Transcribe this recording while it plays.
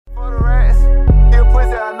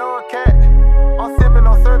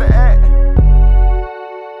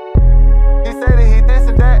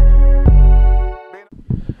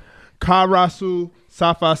Karasu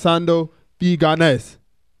Safasando Figanes.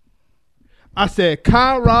 I said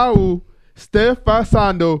Karau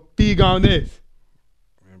Stefasando Figanes.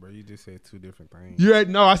 Man, bro, you just said two different things. You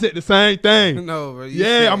already know I said the same thing. No, bro.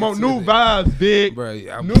 Yeah, I'm on new vibes, big. Bro,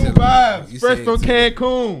 new vibes. Fresh from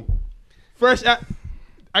Cancun. Fresh.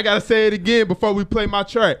 I gotta say it again before we play my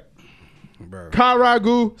track. Bro.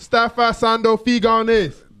 Karagu Stefasando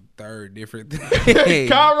Figanes. Third different thing.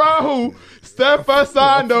 Karahu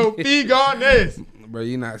Stefasando Figanes. Bro,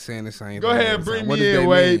 you're not saying the same thing. Go ahead and bring me in,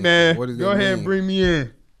 Wade, man. What does that Go ahead mean? and bring me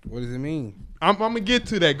in. What does it mean? I'm gonna get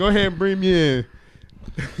to that. Go ahead and bring me in.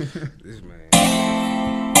 This man.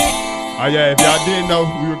 Oh yeah, if y'all didn't know,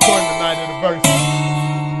 we recording the night of the verse.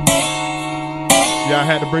 Yeah, I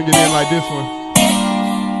had to bring it in like this one.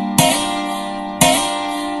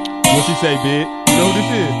 What she say, big? You know what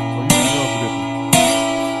this is? Oh, you know for this one.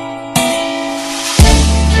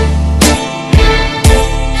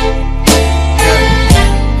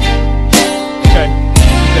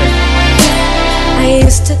 I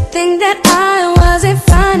used to think that I wasn't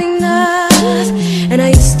fine enough, and I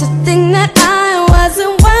used to think that I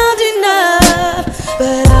wasn't wild enough.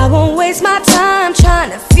 But I won't waste my time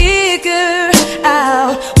trying to figure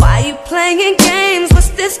out why you playing games, what's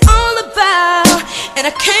this all about? And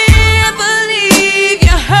I can't believe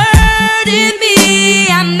you're hurting me.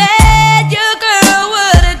 I met your girl,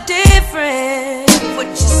 what a difference. What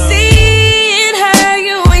you see in her,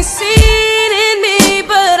 you ain't seen in me.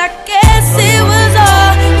 But I guess it was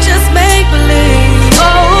all just make believe.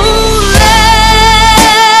 Oh, love,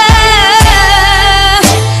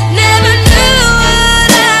 never knew what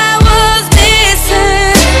I was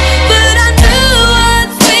missing, but I knew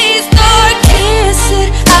once we start kissing,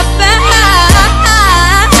 I found love.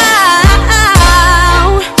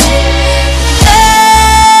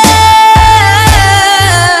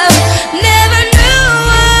 Never knew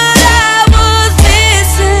what I was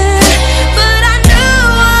missing, but I knew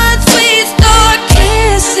once we start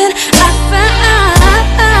kissing, I found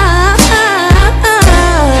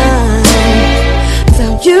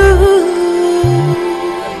you.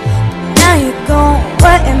 Now you're gone,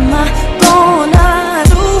 what am I gonna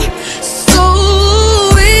do? So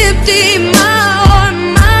empty, my heart,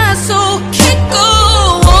 my soul can't go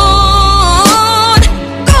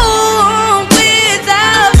on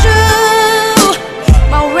without you.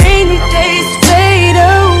 My rainy days fade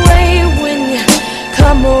away when you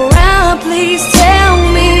come around. Please tell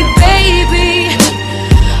me, baby,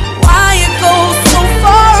 why you go so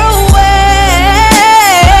far away?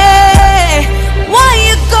 Why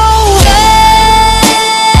you go away?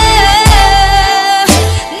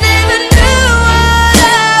 Never knew what I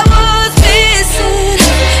was missing,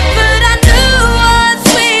 but I knew once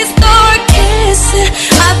we start kissing,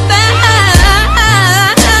 I found love.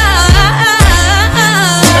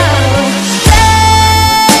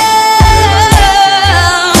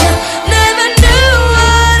 Never knew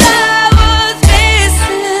what I was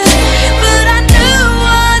missing, but I knew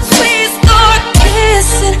once we start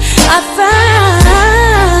kissing, I found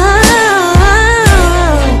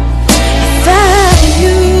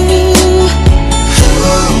you.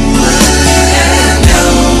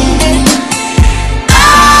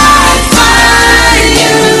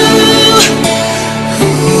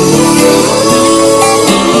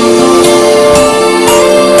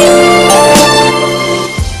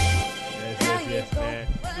 Yes, man.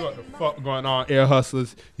 You what the fuck going on, Air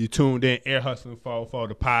Hustlers? You tuned in, Air Hustling for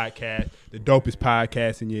the podcast, the dopest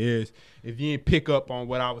podcast in your ears. If you didn't pick up on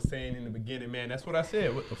what I was saying in the beginning, man, that's what I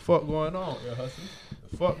said. What the fuck going on, Air Hustlers?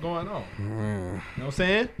 The fuck going on? You know what I'm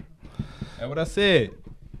saying? That's what I said.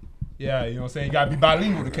 Yeah, you know what I'm saying? You gotta be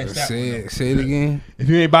bilingual to catch that one. Say it again. If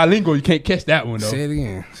you ain't bilingual, you can't catch that one, though. Say it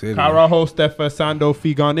again. Say it again. Carajo Stefasando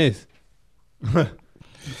Figanes.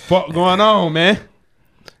 Fuck going on, man?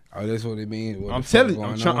 Oh, that's what it means. What I'm the fuck telling you,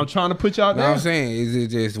 going I'm trying to put y'all No, down. I'm saying, is it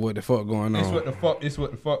just what the fuck going on? It's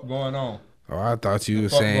what the fuck going on. Oh, I thought you were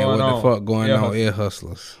fuck saying going what the on? fuck going Air on, Hustlers. Air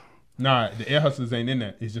Hustlers. Nah, the Air Hustlers ain't in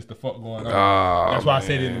that. It's just the fuck going on. Oh, That's why I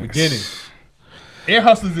said it in the man. beginning. Air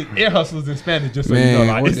Hustlers in Spanish, just so Man, you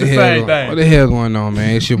know. Like, what it's the the hell same What thing. the hell going on,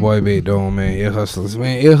 man? It's your boy Big Dome, man. Air Hustlers,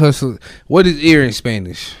 man. Air Hustlers. What is ear in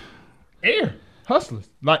Spanish? Air Hustlers.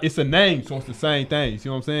 Like, it's a name, so it's the same thing. You see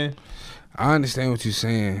what I'm saying? I understand what you're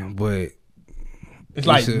saying, but It's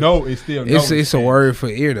like a- no, it's still no. it's a Spanish. word for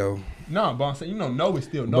ear though. No, but I'm saying, no, it's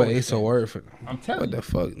still no. But in it's a Spanish. word for. I'm telling What you. the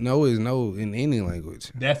fuck? No is no in any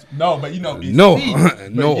language. That's no, but it's No. C.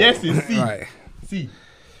 But No. yes, it's C. Right. C.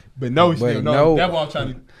 But no, it's But still no. no. That's what I'm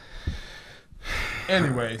trying to.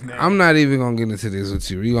 Anyways, man. I'm not even gonna get into this with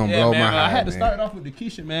you. You gonna blow man, my high, I had to man. start off with the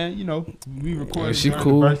Keisha, man. You know, we recorded she during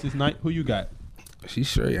cool. the versus night. Who you got? She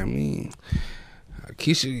straight. I mean,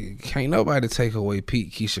 Keisha, can't nobody take away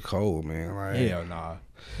peak Keisha Cole, man. Like, hell nah.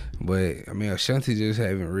 But I mean, Ashanti just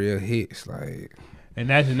having real hits, like. And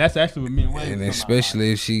that's actually what me and Wayne. And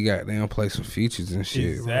especially if she got down play some features and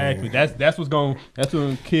shit. Exactly. Man. That's what's gonna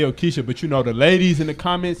kill Keisha. But you know the ladies in the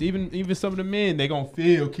comments, even some of the men, they gonna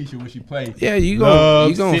feel Keisha when she plays. Yeah, you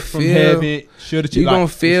gonna feel. You gonna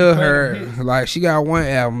feel her. Like she got one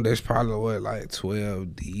album that's probably like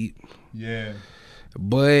 12 deep. Yeah.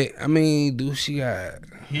 But I mean, dude, she got.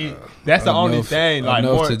 That's the only thing. Like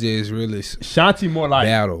enough more to just really. Shanti more like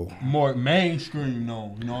battle. More mainstream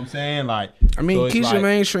known. You know what I'm saying? Like I mean, so Keisha like,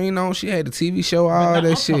 mainstream known. She had the TV show, all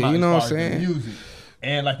that shit. You know what I'm saying? Music.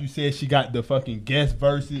 And like you said, she got the fucking guest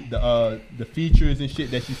verses, the features and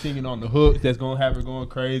shit that she's singing on the hooks. That's gonna have her going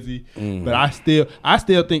crazy. But I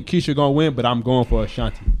still think Keisha gonna win. But I'm going for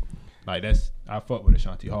Ashanti. Like I fuck with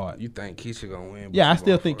Ashanti hard. You think Keisha gonna win? Yeah, I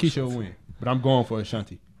still think Keisha will win. But I'm going for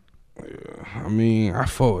Ashanti. Yeah, I mean, I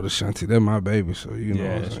fought with Ashanti. That's my baby, so you know.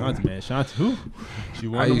 Yeah, Ashanti, man. Ashanti, who? She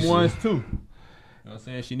one of them ones, too. You know what I'm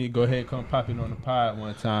saying? She need to go ahead and come popping on the pod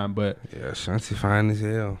one time, but. Yeah, Ashanti fine as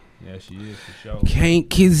hell. Yeah, she is, for sure. Can't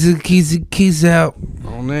kiss out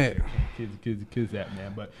on that. Kids out,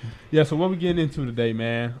 man. But, yeah, so what we getting into today,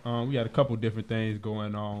 man? We got a couple different things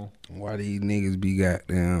going on. Why these niggas be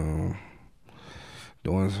goddamn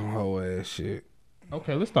doing some whole ass shit?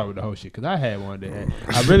 Okay, let's start with the whole shit, because I had one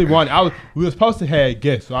that we were supposed to have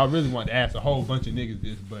guests, so I really wanted to ask a whole bunch of niggas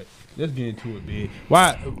this, but let's get into it, big.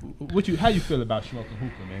 How you feel about smoking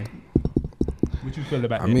hookah, man? What you feel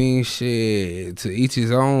about that? I mean, shit, to each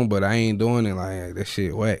his own, but I ain't doing it like that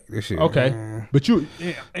shit whack. That shit. Okay. Man.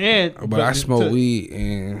 But I smoke weed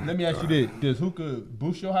and. Let me ask you this: does hookah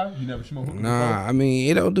boost your high? You never smoke hookah? Nah, before? I mean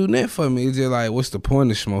it don't do nothing for me. It's just like, what's the point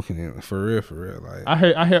of smoking it? For real. Like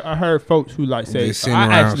I heard folks who like say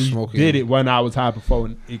I actually smoking. Did it when I was high before,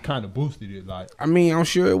 and it kind of boosted it. Like I mean, I'm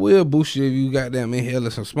sure it will boost you if you got them inhaling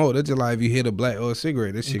some smoke. That's just like if you hit a black or a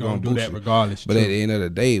cigarette, that shit gonna boost that you. Regardless. But at the end of the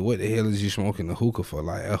day, what the hell is you smoking the hookah for?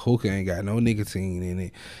 Like a hookah ain't got no nicotine in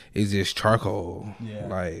it. It's just charcoal. Yeah.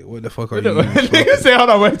 Like what the fuck are you? Nigga say, hold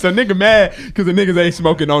on, wait. So nigga mad because the niggas ain't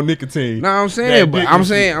smoking no nicotine. No, I'm saying, but I'm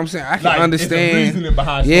saying, I can understand. It's a reasoning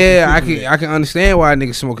behind I can understand why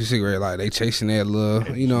niggas smoke a cigarette. Like they chasing that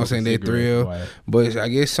little, you know what I'm saying, that thrill. Right. But I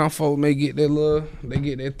guess some folk may get that little, they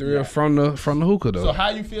get that thrill from the hookah though. So how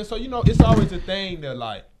you feel? So you know, it's always a thing that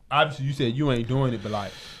like, obviously you said you ain't doing it, but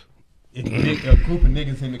like, if a group of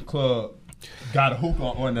niggas in the club got a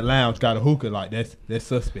hookah or in the lounge got a hookah, like that's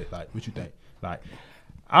suspect. Like, what you think? Like,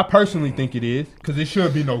 I personally think it is because it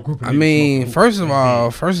should be no group of niggas. I mean, first of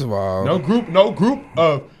all, no group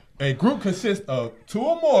of a group consists of 2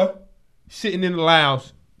 or more sitting in the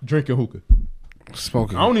lounge drinking hookah,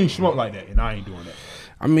 smoking. I don't even smoke like that, and I ain't doing that.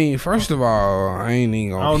 I mean, first of all, I ain't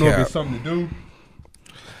even gonna. I don't know if it's something to do.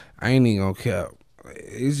 I ain't even gonna cap.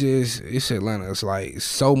 It's Atlanta. It's like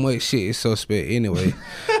so much shit is suspect anyway.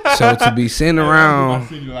 So to be sitting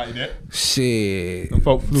around, like that. Shit,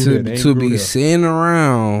 to be sitting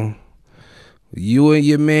around, you and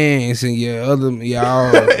your mans and y'all, you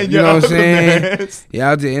know what I'm saying?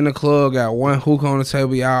 Y'all just in the club, got one hookah on the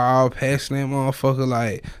table, y'all all passing that motherfucker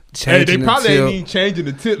like. Hey, they probably ain't even changing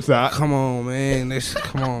the tips out. Come on, man. That's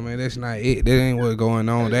not it. That ain't what's going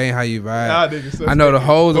on. That ain't how you vibe. I know the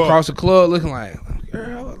hoes across the club looking like,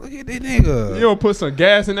 girl, look at that nigga. You don't put some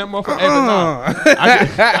gas in that motherfucker every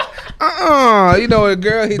night. You know, a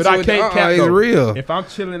girl hits you with it's real. If I'm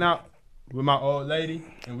chilling out with my old lady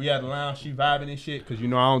and we at the lounge, she vibing and shit, because you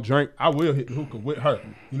know I don't drink, I will hit the hookah with her.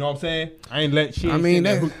 You know what I'm saying? I ain't let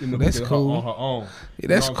that's cool on her own. Yeah,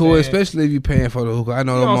 that's cool, especially if you paying for the hookah. I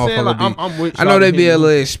know you know the motherfucker like, I know they be a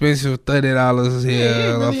little expensive, $30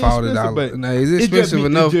 here, really $40. Now, is it expensive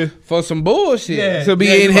enough for some bullshit to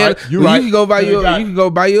be in here? You can go buy you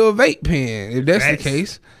a vape pen if that's the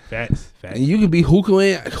case. Facts. And you can be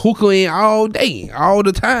hookahing all day, all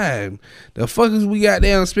the time. The fuckers we got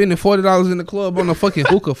down spending $40 in the club on the fucking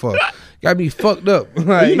hookah for. Gotta be fucked up.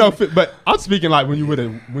 Like, you know, but I'm speaking like when you with a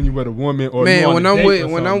woman or man. When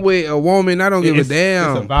I'm with a woman, I don't give a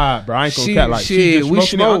damn. It's a vibe, bro. I ain't gonna cat like shit.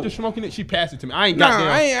 I'm just smoking it. She passed it to me. I ain't got down.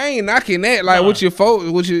 I ain't knocking that. Like with your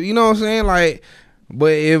folks, you know what I'm saying? Like,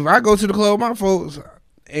 but if I go to the club with my folks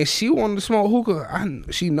and she wanted to smoke hookah,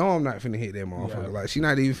 she know I'm not finna hit that motherfucker. Yeah. Like, she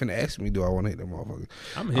not even finna ask me, do I want to hit that motherfucker?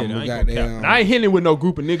 I'm hitting. I ain't hitting with no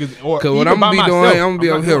group of niggas. Cause what I'm gonna be doing, I'm gonna be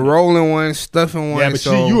up here rolling one, stuffing one. Yeah, but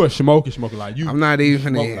you a smoker like you. I'm not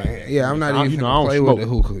even finna. Like I'm not even finna play with the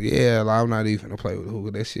hookah. Yeah, like I'm not even finna play with the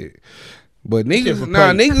hookah. That shit. But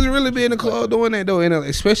niggas really be in the club doing that though,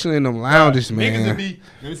 especially in them lounges, man.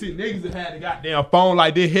 Niggas that had the goddamn phone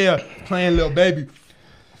like this here playing Lil Baby.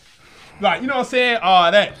 Like, you know what I'm saying?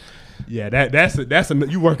 That. Yeah, that's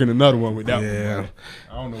you working another one with that one. Yeah.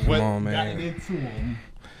 I don't know what got into them.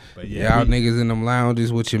 But yeah, y'all niggas in them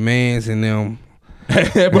lounges with your mans and them.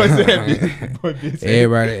 Everybody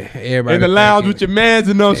in the lounge with your mans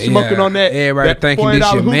and them smoking on that. Everybody thinking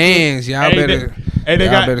this your mans. Y'all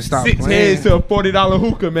better stop 6 playing. heads to a $40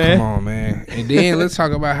 hookah, man. Come on, man. And then let's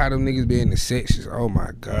talk about how them niggas be in the sections. Oh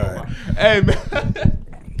my god. Hey man.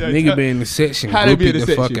 Nigga be in the section. How they be in the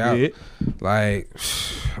section, fuck out. Like,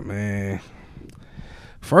 man.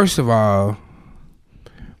 First of all,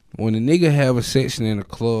 when a nigga have a section in the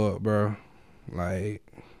club, bro, like.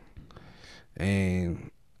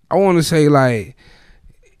 And I want to say, like,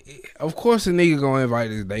 of course a nigga gonna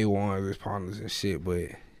invite his day one, his partners and shit, but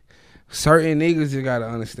certain niggas just gotta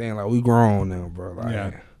understand, like, we grown now, bro.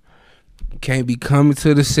 Like, you can't be coming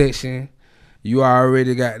to the section. You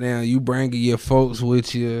already got down. You bringing your folks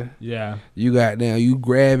with you. Yeah. You got down. You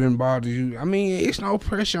grabbing bottles. I mean, it's no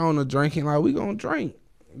pressure on the drinking. Like, we gonna drink.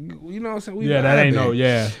 You know what I'm saying? We that ain't no,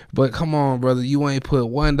 yeah. But come on, brother. You ain't put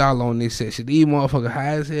 $1 on this section. These motherfuckers high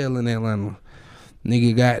as hell in Atlanta.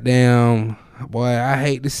 Nigga goddamn, boy, I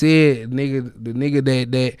hate to say it, the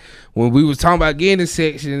nigga that when we was talking about getting the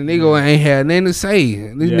section, the nigga ain't had nothing to say.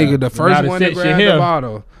 This nigga the first one to grab the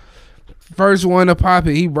bottle. First one to pop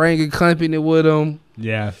it, he bringing company with him.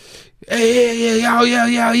 Yeah. Hey,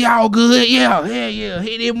 y'all good? Yeah,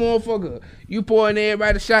 hit that motherfucker. You pouring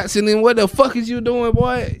everybody shots and then what the fuck is you doing,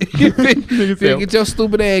 boy? Get your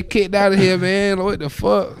stupid ass kicked out of here, man. What the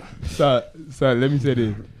fuck? So let me say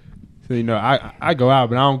this. So, you know, I go out,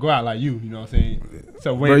 but I don't go out like you. You know what I'm saying?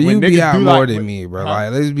 So when, bro, you when be out more than me, bro.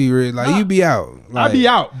 Like, let's be real. Like, you be out. Like, I be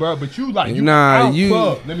out, bro. But you like, I don't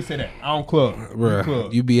club. Let me say that. I don't club. Bro,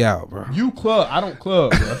 you be out, bro. You club. I don't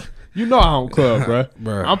club, bro. You know I don't club, bro.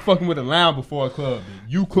 Bro. I'm fucking with a lounge before a club.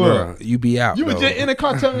 You club. Bro, you be out. You was just in the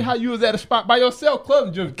car telling me how you was at a spot by yourself,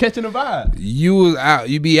 club, just catching a vibe. You was out.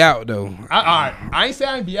 You be out though. I ain't say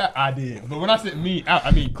I ain't be out. I did, but when I said me out,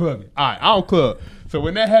 I mean clubbing. All right, I don't club. So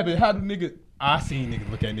when that happened, how do niggas? I seen niggas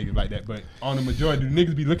look at niggas like that, but on the majority, do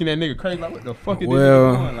niggas be looking at niggas crazy like, what the fuck is this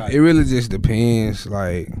nigga doing? Like, it really just depends.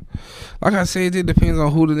 Like I said, it depends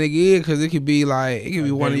on who the nigga is, because it could be like it could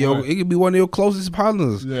be one of your closest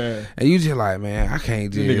partners. Yeah, and you just like, man, I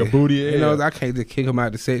can't just nigga booty. You know, I can't just kick him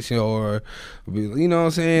out the section or, you know what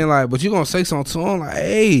I'm saying? Like, but you gonna say something to him like,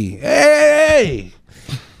 hey.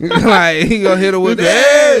 Like, he gonna hit her with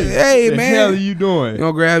hey man, the hell are you doing? You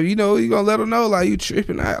gonna grab, you know, you gonna let her know like you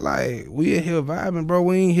tripping out. Like, we in here vibing, bro.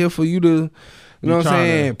 We ain't here for you to, you know what I'm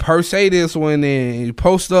saying, per se this one and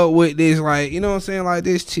post up with this, like, you know what I'm saying, like,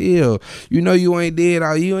 this chill. You know you ain't dead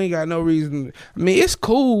out. You ain't got no reason. I mean, it's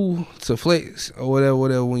cool to flex or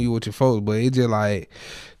whatever when you with your folks, but it just like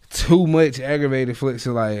too much aggravated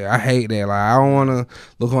flexing. Like, I hate that. Like, I don't want to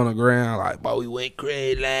look on the ground like, boy, we went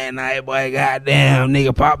crazy last night, boy, goddamn,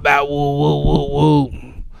 nigga pop out, woo.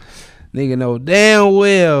 Nigga know damn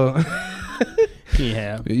well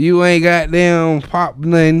you ain't goddamn pop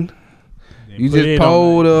nothing. You just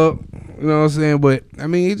pulled up. You know what I'm saying? But I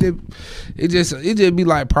mean, it just be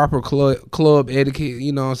like proper club etiquette.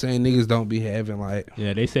 You know what I'm saying? Niggas don't be having like.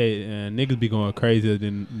 Yeah, they say niggas be going crazier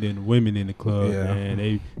than women in the club. Yeah,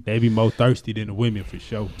 man. They be more thirsty than the women for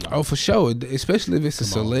sure. Like, oh, for sure. Especially if it's a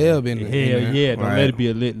celeb in the. Hell yeah, don't let it be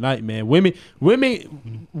a lit night, man.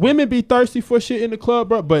 Women be thirsty for shit in the club,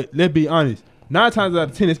 bro. But let's be honest. 9 times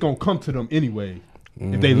out of 10, it's gonna come to them anyway.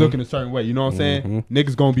 If they looking a certain way, you know what I'm saying?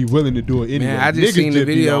 Niggas gonna be willing to do it anyway. Man, I just niggas seen the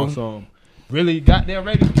video. Be on some really goddamn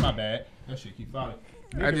ready. My bad. That shit keep falling.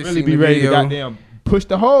 I just really be ready to goddamn push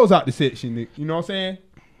the hoes out the section. You know what I'm saying?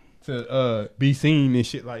 To be seen and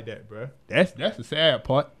shit like that, bro. That's the sad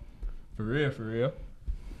part. For real.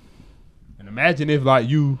 And imagine if like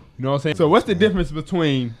you know what I'm saying? So what's the difference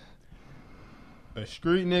between a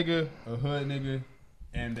street nigga, a hood nigga,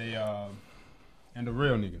 and a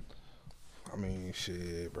real nigga? I mean,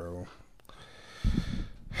 shit, bro.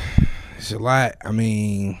 It's a lot. I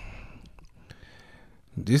mean,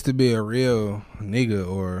 just to be a real nigga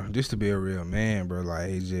or just to be a real man, bro, like,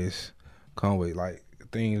 it just come with, like,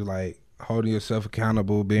 things like holding yourself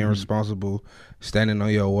accountable, being responsible, standing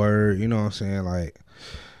on your word, you know what I'm saying? Like,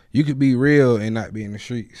 you could be real and not be in the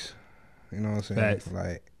streets. You know what I'm saying? Facts.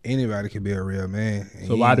 Like, anybody could be a real man.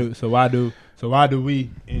 So why do we,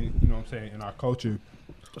 in, you know what I'm saying, in our culture,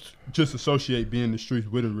 just associate being in the streets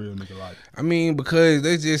with a real nigga like? I mean, because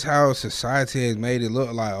that's just how society has made it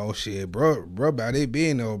look like, oh shit, bro about it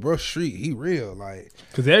being there, bro street, he real. Like,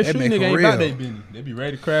 cause every street nigga ain't about they business. They be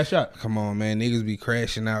ready to crash out. Come on, man. Niggas be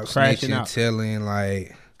crashing out, snitching, telling,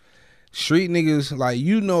 like, street niggas, like,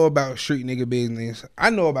 you know about street nigga business. I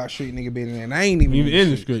know about street nigga business, and I ain't even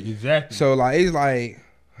in the street. Exactly. So, like, it's like,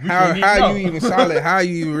 how you even solid? How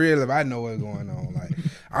you even real if I know what's going on? Like,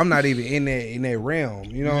 I'm not even in that realm.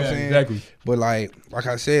 You know what I'm saying? Exactly. But like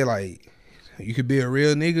I said, like, you could be a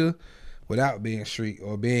real nigga without being street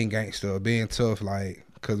or being gangster or being tough. Like,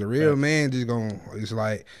 cause a real man just it's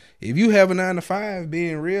like, if you have a 9 to 5,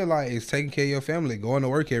 being real, like, it's taking care of your family, going to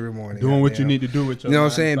work every morning, doing what you need to do with your, you know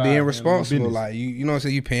what I'm saying, being responsible. Like, you know what I'm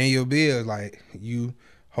saying, you paying your bills, like, you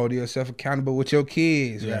holding yourself accountable with your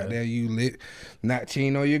kids. Right there, you not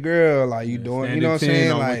cheating on your girl, like, you doing, you know what I'm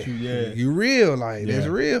saying, like, you real, like, that's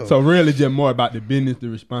real. So really just more about the business, the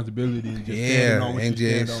responsibility, and just standing on what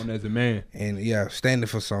you stand on as a man. And standing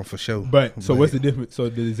for something for sure. But so what's the difference? So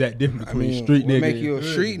the exact difference between street nigga? What make you a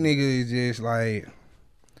street nigga is just like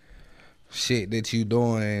shit that you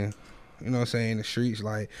doing, you know what I'm saying, in the streets.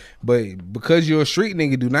 Like, but because you're a street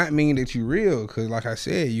nigga do not mean that you real. Cause like I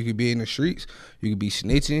said, you could be in the streets, you could be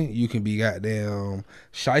snitching, you can be goddamn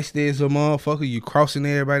shiesty as a motherfucker, you crossing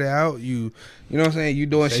everybody out, you know what I'm saying, you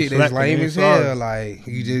doing shit that's lame as hell. Like,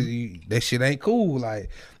 that shit ain't cool. Like,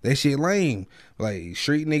 that shit lame. Like,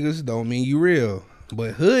 street niggas don't mean you real.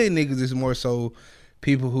 But hood niggas is more so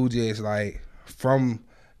people who just like from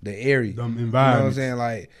the area. Them you know what I'm saying?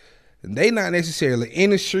 Like, they not necessarily in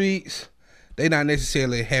the streets. They not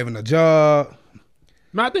necessarily having a job.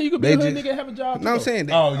 No, I think you could be a hood nigga and have a job too. No, I'm saying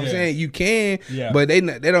that. I'm saying you can, but they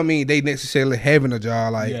don't mean they necessarily having a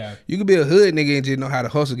job. Like, you could be a hood nigga and just know how to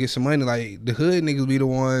hustle, get some money. Like, the hood niggas be the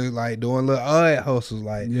ones like doing little odd hustles,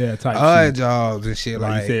 like odd jobs and shit.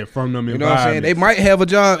 Like, you said, from them, you know what I'm saying? They might have a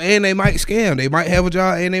job and they might scam. They might have a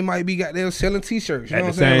job and they might be goddamn selling t-shirts. You know what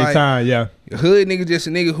I'm saying? At the same time, yeah. Hood nigga just a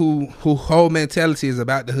nigga who whole mentality is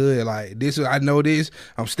about the hood. Like, this, I know this.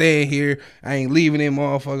 I'm staying here. I ain't leaving that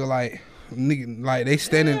motherfucker. Like, nigga, like, they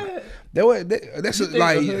standing. That's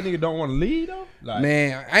like, a hood nigga don't want to leave though. Like,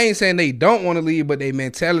 man, I ain't saying they don't want to leave, but they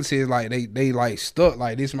mentality is like they like stuck.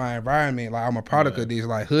 Like, this my environment. Like, I'm a product of this.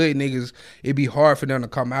 Like, hood niggas, it'd be hard for them to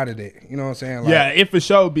come out of that. You know what I'm saying? Like, it for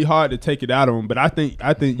sure be hard to take it out of them. But I think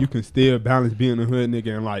you can still balance being a hood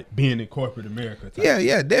nigga and like being in corporate America.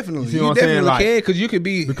 Yeah, definitely. You definitely can, because you could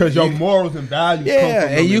be, because your morals and values. Yeah, come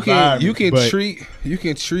from and you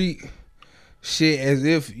can treat shit as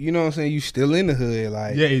if, you know what I'm saying, you still in the hood.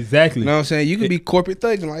 Like, yeah, exactly. You know what I'm saying? You can be corporate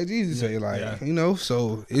thugging like Jesus say, like, you know,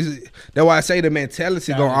 so that's why I say the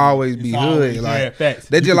mentality gonna always be hood. Like, facts.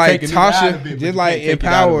 They just like Tasha, just like in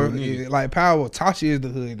Power, like Power, Tasha is the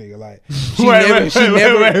hood nigga. Like,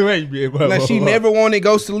 she never wanted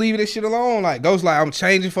Ghost to leave this shit alone. Like, Ghost like, I'm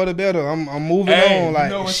changing for the better. I'm moving on.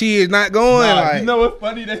 Like, she is not going. Like, you know what's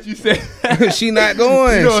funny that you said? She not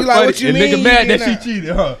going. You know, she like, funny? What you mean? Nigga mad that she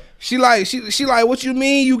cheated, huh? She like, what you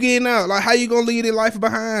mean you getting out? Like, how you gonna leave your life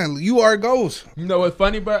behind? You are a ghost. You know what's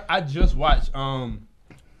funny, bro? I just watched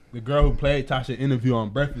the girl who played Tasha interview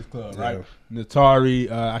on Breakfast Club, right?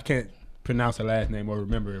 Natari, I can't pronounce her last name or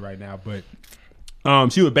remember it right now, but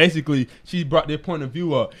she brought their point of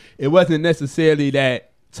view up. It wasn't necessarily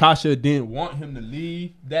that Tasha didn't want him to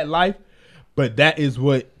leave that life, but that is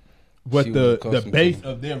what the base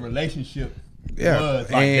of their relationship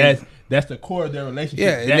was. Like, that's the core of their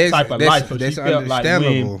relationship. Yeah, that type of life. So she felt like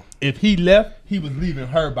if he left, he was leaving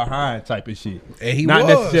her behind, type of shit. And he not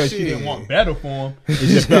necessarily she didn't want better for him. It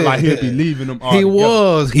just felt like he'd be leaving them all.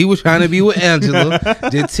 He was trying to be with Angela.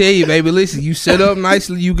 Just tell you, baby, listen, you set up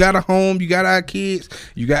nicely. You got a home. You got our kids.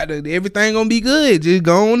 You got everything gonna be good. Just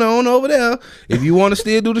go on over there. If you want to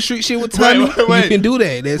still do the street shit with Tommy, you can do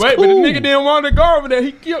that. That's cool. But the nigga didn't want to go over there.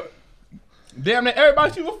 He killed damn near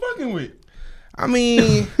everybody she was fucking with. I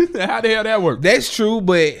mean, how the hell that work? That's true,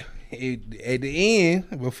 but at the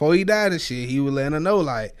end, before he died and shit, he was letting her know,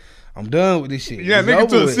 like, I'm done with this shit. Yeah, nigga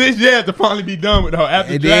took 6 years to finally be done with her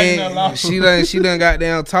after dragging that law. She done got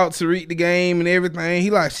down, talked to Reek the game and everything. He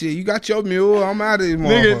like, shit, you got your mule, I'm out of this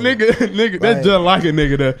motherfucker. Nigga, that's just like a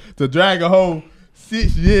nigga to drag a whole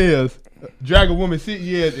 6 years, drag a woman 6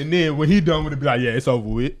 years, and then when he done with it, be like, yeah, it's over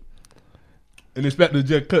with. And expect to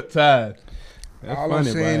just cut ties. That's all funny,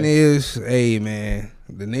 I'm saying is, hey man,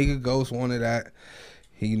 the nigga Ghost wanted that,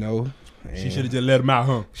 you know. She should have just let him out,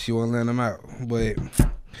 huh? She wouldn't let him out. But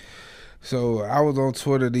so I was on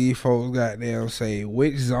Twitter, these folks goddamn say,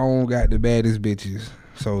 which zone got the baddest bitches?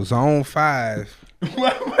 So zone 5.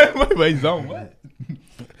 Wait, zone what?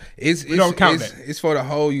 We don't count that. It's for the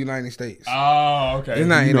whole United States. Oh, okay. It's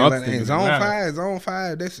not You in know, Atlanta. And Zone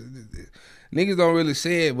 5. That's niggas don't really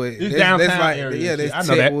say it, but It's downtown that's like area. that's I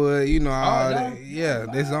know that. Techwood, you know, all yeah? that. Yeah,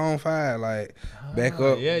 that's Zone 5. Like back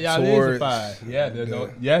up. Yeah, y'all towards is 5.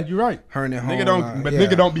 Yeah, you're right. Herndon Home.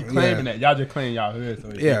 Nigga don't be claiming that. Y'all just claim y'all hood. So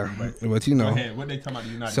but you know. Go ahead. What they talking about the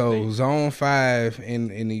United States? So Zone 5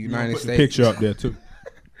 in the United Put States. the picture up there too.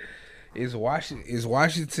 It's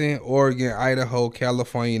Washington, Oregon, Idaho,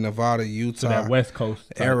 California, Nevada, Utah, So that West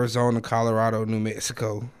Coast. Arizona, Colorado, New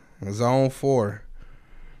Mexico. Zone 4.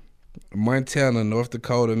 Montana, North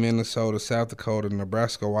Dakota, Minnesota, South Dakota,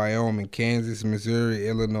 Nebraska, Wyoming, Kansas, Missouri,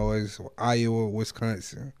 Illinois, Iowa,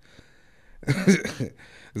 Wisconsin.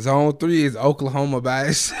 Zone 3 is Oklahoma by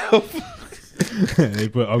itself. They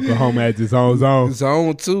put Oklahoma as its own zone.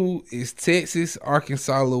 Zone 2 is Texas,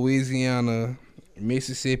 Arkansas, Louisiana,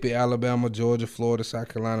 Mississippi, Alabama, Georgia, Florida, South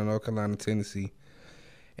Carolina, North Carolina, Tennessee.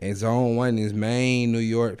 And Zone 1 is Maine, New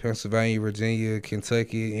York, Pennsylvania, Virginia,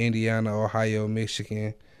 Kentucky, Indiana, Ohio,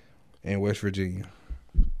 Michigan, and West Virginia.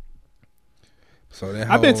 So that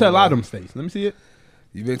I've been to a lot of them states. Let me see it.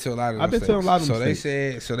 You've been to a lot of them I've been to a lot of them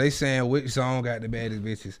states. So they saying which zone got the baddest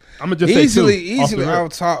bitches. I'm gonna just easily say two,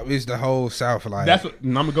 out top is the whole South. Like that's what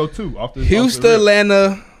I'm gonna go to. Houston,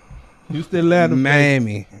 Atlanta, Miami.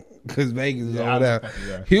 Miami. Because Vegas is over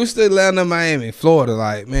there. Houston, Atlanta, Miami, Florida.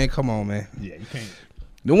 Like, man, come on, man. Yeah, you can't.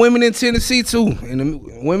 The women in Tennessee too, and the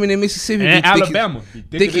women in Mississippi and Alabama,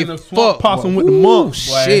 thick in the swamp possum with the monks.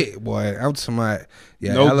 Shit, boy, I'm talking about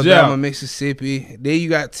no Alabama, job. Mississippi. Then you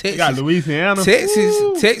got Texas, you got Louisiana,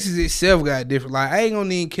 Texas itself got different. Like I ain't gonna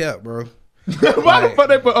need cap, bro. Why the fuck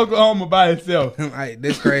they put Oklahoma by itself? Like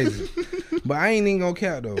that's crazy. But I ain't even gonna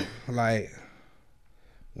cap though. Like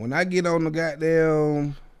when I get on the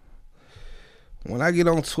goddamn, when I get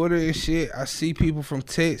on Twitter and shit, I see people from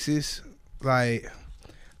Texas like.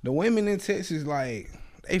 The women in Texas, like,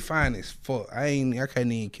 they fine as fuck. I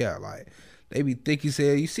can't even care. Like, they be thick as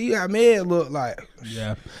hell. You see how Meg look like?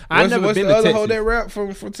 Yeah. What's the other hoe that rap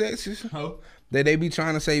from Texas? Who? That they be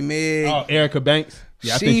trying to say Meg. Oh, Erica Banks.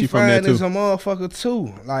 Yeah, I think she she from there fine as too. a motherfucker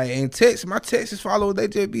too. Like, in Texas, my Texas followers, they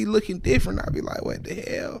just be looking different. I be like, what the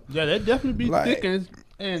hell? Yeah, they definitely be like, thick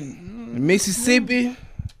and Mississippi.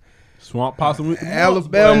 Swamp possum with the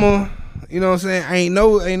Alabama. Monks, you know what I'm saying?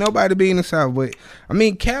 Ain't nobody be in the South, but I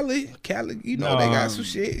mean Cali, you know they got some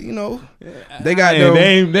shit, you know. They got them.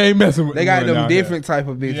 They ain't messing with. They got them different type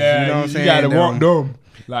of bitches. Yeah, you know what I'm saying? You gotta want them.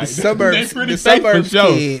 Like, the suburbs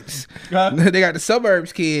kids. They got the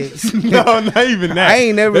suburbs kids. No, not even that. I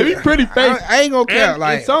ain't never. They be pretty fake. I ain't gonna care.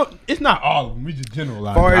 Like it's not all of them. We just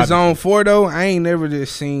generalize. Far as Zone 4 though, I ain't never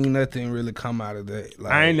just seen nothing really come out of that.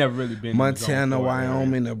 Like, I ain't never really been Montana,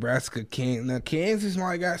 Wyoming, Nebraska, Kansas. Now Kansas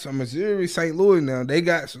might got some. Missouri, St. Louis. Now they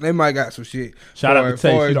might got some shit. Shout out to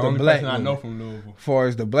Tay. She's the only person I know from Louisville. Far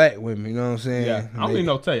as the black women, you know what I'm saying? Yeah, I don't even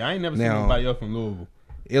know Tay. I ain't never seen nobody else from Louisville.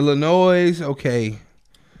 Illinois, okay.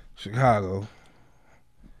 Chicago,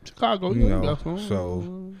 you know,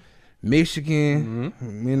 so Michigan,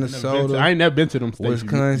 Minnesota. I ain't never been to them states.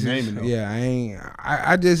 Wisconsin,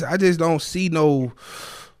 I just don't see no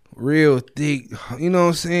real thick, you know what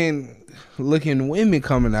I'm saying, looking women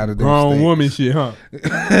coming out of them grown states. Woman shit, huh?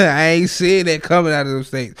 I ain't seen that coming out of them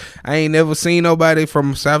states. I ain't never seen nobody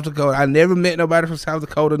from South Dakota. I never met nobody from South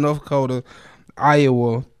Dakota, North Dakota,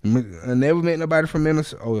 Iowa. I never met nobody from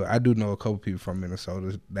Minnesota. Oh, I do know a couple people from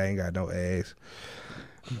Minnesota. They ain't got no ass.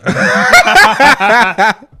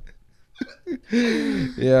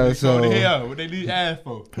 Yeah, so the hell, what they need ass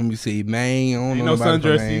for? Let me see, Maine. I don't ain't know no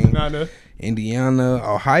sundress season out there. Indiana,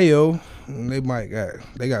 Ohio.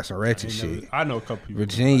 They got some ratchet shit. I know a couple people.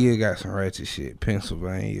 Virginia got some ratchet shit.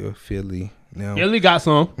 Pennsylvania, Philly. Now Philly got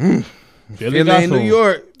some. Philly got some. New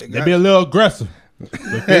York. They be a little aggressive. I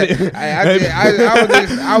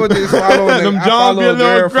was just following them. I follow a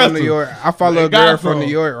girl from New York. From New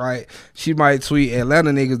York, right? She might tweet,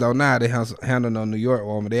 Atlanta niggas don't know how to handle no New York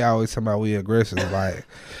woman. They always talking about we aggressive. Like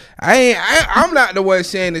I'm not the one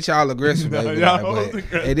saying that y'all aggressive, baby. But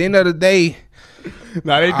at the end of the day,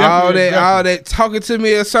 they all that talking to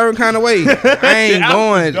me a certain kind of way. I ain't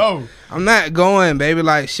going. I'm not going, baby.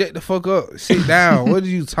 Like shut the fuck up. Sit down. What are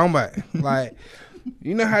you talking about? Like.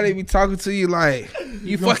 You know how they be talking to you like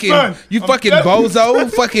you fucking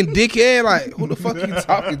bozo, fucking dickhead. Like who the fuck you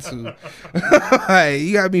talking to? Like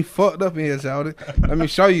you got me fucked up in here, Shawty. Let me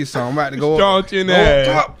show you something. I'm about to go up.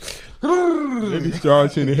 They be strong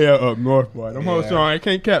in the hair up north, boy. Them hoes strong. I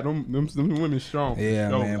can't cap them women strong. Yeah,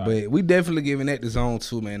 man. But we definitely giving that the zone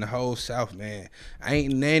too, man. The whole South, man.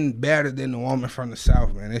 Ain't nothing better than the woman from the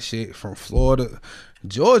South, man. That shit from Florida.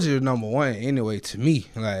 Georgia is number one anyway to me.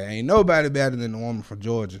 Like, ain't nobody better than the woman from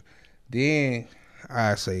Georgia. Then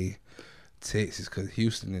I say Texas, because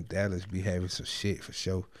Houston and Dallas be having some shit for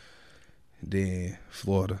sure. Then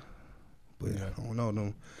Florida. But I don't know,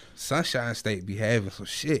 them Sunshine State be having some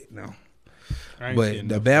shit now. But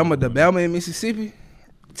the Bama and Mississippi,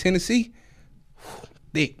 Tennessee,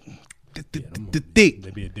 thick. Thick.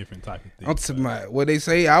 They be a different type of thing. I'm talking about what they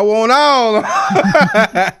say, I want all.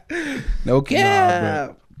 No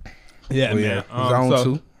cap. Yeah, man. Zone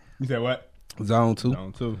 2. You said what? Zone 2.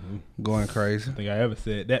 Zone 2. Going crazy. I don't think I ever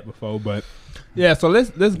said that before, but yeah, so let's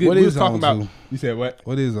get what is talking about. You said what?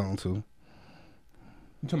 What is Zone 2? You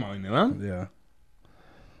talking about in Atlanta? Yeah.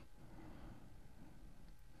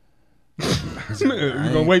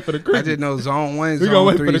 We're gonna wait for the cricket. I just know Zone 1, we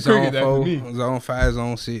Zone 3, for the Zone cricket 4, Zone 5,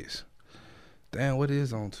 Zone 6. Damn, what is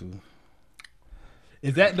Zone 2?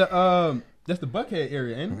 Is that the that's the Buckhead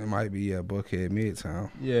area, ain't it? It might be Buckhead Midtown.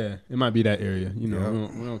 Yeah, it might be that area. You know,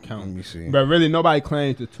 Yep. we don't count. Let me see. But really, nobody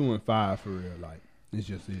claims the 2 and 5 for real. Like, it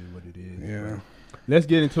just is what it is. Yeah. Let's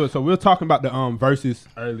get into it. So we were talking about the verses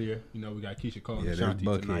earlier. You know, we got Keisha Cole and That's Ashanti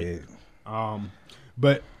Buckhead. tonight.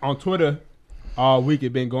 But on Twitter all week, it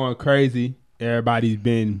been going crazy. Everybody's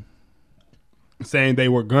been saying they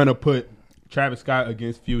were gonna put Travis Scott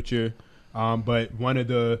against Future, but one of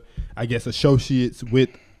the, I guess, associates with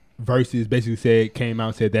Versus basically came out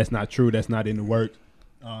and said that's not true. That's not in the works.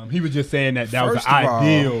 He was just saying that was First the of all,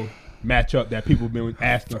 ideal matchup that people have been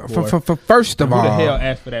asking for. First of Who all, the hell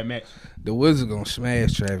asked for that match? the Wizard gonna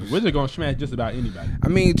smash Travis. Wizard gonna smash just about anybody. I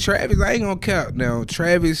mean, Travis, I ain't gonna count. Now,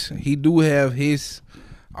 Travis, he do have his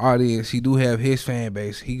audience. He do have his fan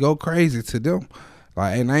base. He go crazy to them.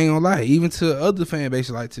 Like, and I ain't gonna lie, even to other fan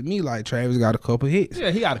bases, like to me, like Travis got a couple hits. Yeah,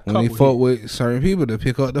 he got a couple when he hits. fuck with certain people to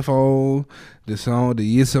pick up the phone, the song, the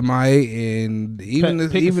Yosemite, and even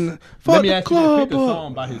Let fuck me the ask you to club pick a up.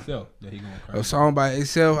 song by himself that he going crazy. A song by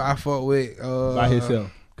itself, I fuck with By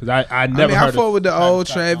himself. Because I never heard I fuck with the old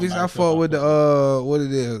Scott song Travis. by I himself. fuck with the what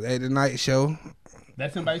it is at the night show.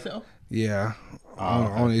 That's him by himself? Yeah. Oh,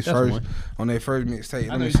 On his that's first one. on their first mixtape. I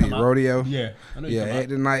Let know me you see, talking about- Rodeo. Yeah. I know you Yeah, talking at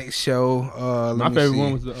the night show. My Let me favorite see.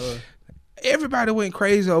 one was the Everybody went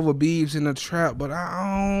crazy over Biebs in the trap, but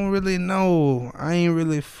I don't really know. I ain't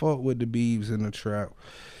really fuck with the Biebs in the trap.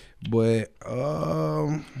 But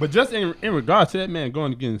but just in regards to that man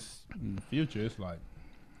going against Future, it's like,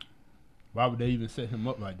 why would they even set him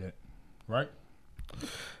up like that? Right?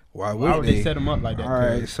 why Why would would they set him up like that? All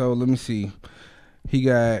right, so let me see. He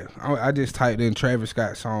got. I just typed in Travis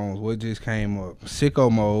Scott songs. What just came up?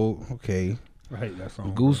 Sicko Mode. Okay. I hate that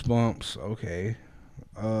song. Goosebumps. Okay.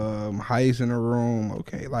 Highs in the Room.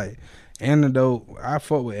 Okay. Like Antidote. I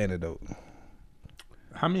fuck with Antidote.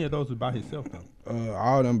 How many of those are by himself though?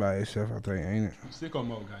 All them by itself, I think, ain't it? Sicko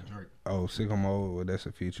Mode got Drake. Oh, Sicko Mode. Well, that's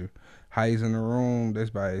a feature. Highs in the Room.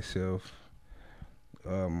 That's by itself.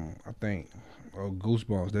 I think. Oh,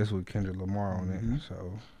 Goosebumps. That's with Kendrick Lamar on it.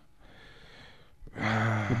 So.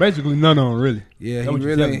 But basically none of them really. Yeah, That what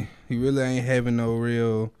you telling me? he really ain't having no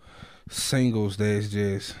real singles that's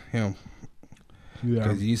just him. Yeah.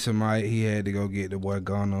 Cause Yosemite, he had to go get the boy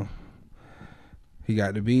Gunna. He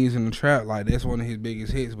got the Bees in the Trap, like that's one of his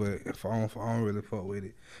biggest hits. But if I don't really fuck with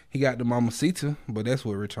it. He got the Mamacita, but that's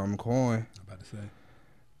with Rich on the Coin. I'm about to say.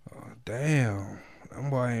 Damn, that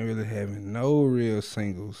boy ain't really having no real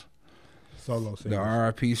singles. Solo The singles.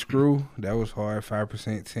 R.I.P. Screw, that was hard.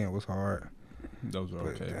 5% Tent was hard. Those are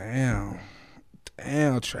But okay.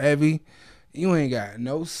 damn, Travi, you ain't got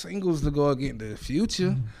no singles to go against the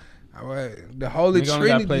Future. All right, the Holy Nigga only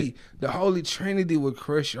gotta Trinity, the Holy Trinity would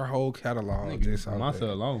crush your whole catalog. Just out Monster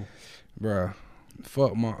there. alone. Bruh.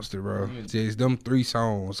 Fuck Monster, bro. Yeah. Just them 3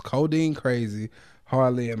 songs: Codeine Crazy,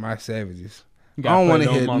 Harley, and My Savages. You I gotta don't play want to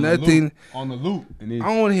those hear on the nothing. loop- on the loop. And then I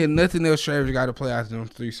don't want to hear nothing else Travis got to play after them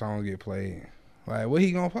 3 songs get played. Like, what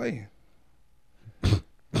he gonna play?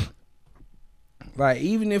 Like,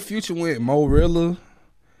 even if Future went Morilla,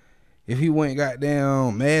 if he went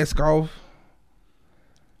goddamn Mask Off,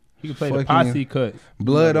 he can play the fucking posse cuts.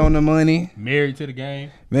 Blood on the Money, Married to the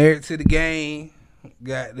Game. Married to the Game,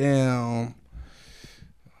 goddamn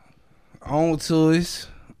On to Us.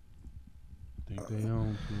 Think they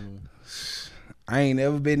on I ain't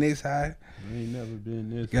never been this high. I ain't never been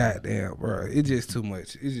this. Goddamn, bro. It's just too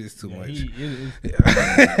much. It's just too much.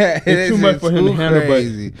 It's too much for him to handle.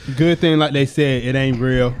 Crazy. But good thing, like they said, it ain't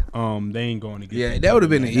real. They ain't going to get. Yeah, that would have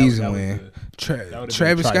been an easy That was win. good. That would've been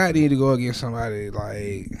Travis Scott trifling. need to go against somebody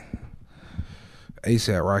like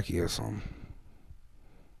ASAP Rocky or something.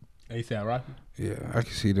 ASAP Rocky? Yeah, I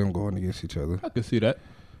can see them going against each other. I can see that.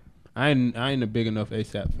 I ain't a big enough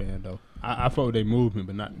ASAP fan though. I fuck with their movement,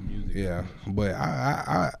 but not the music. Yeah, but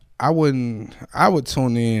I would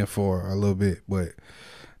tune in for a little bit, but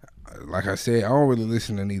like I said, I don't really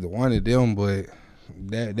listen to neither one of them. But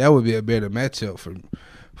that would be a better matchup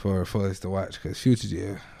for us to watch because Future,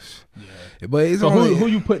 yeah. But it's so only, who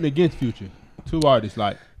you putting against Future? Two artists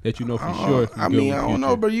like that you know for sure. I mean, I don't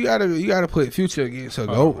know, bro. You gotta put Future against a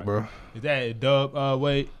GOAT, right. Bro. Is that Dub?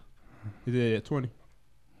 Wait, is it at 20?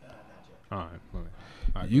 All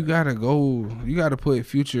right. You gotta go. You gotta put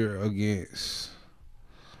Future against,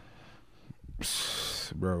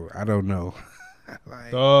 bro. I don't know.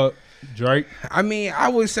 Like, Thug, Drake. I mean, I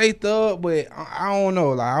would say Thug, but I don't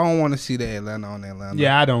know. Like, I don't want to see the Atlanta on Atlanta.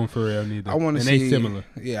 Yeah, I don't for real neither. I want to see. They similar.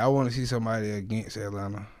 Yeah, I want to see somebody against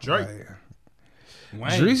Atlanta. Drake.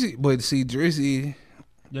 Like, Drizzy, but see Drizzy.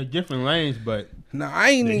 They're different lanes, but no,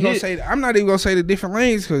 I ain't even gonna say. I'm not even gonna say the different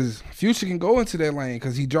lanes because Future can go into that lane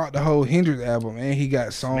because he dropped the whole Hendrix album and he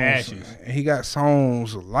got songs. Smashes. And he got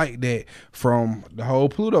songs like that from the whole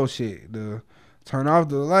Pluto shit. The Turn Off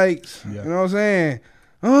the Lights. Yeah. You know what I'm saying?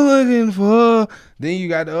 I'm looking for. Then you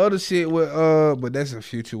got the other shit with but that's a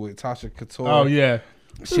Future with Tasha Couture. Oh yeah,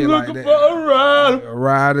 shit like that. A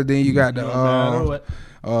rider. Then you got the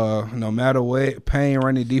No Matter What, Pain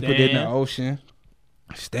Running Deeper Than the Ocean.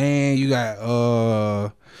 Stan, you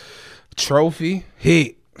got Trophy,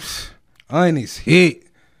 hit. Honest, hit.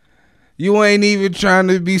 You ain't even trying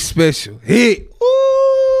to be special. Hit.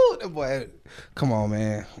 Ooh, that boy. Come on,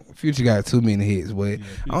 man. Future got too many hits, but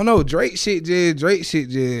I don't know. Drake shit just, I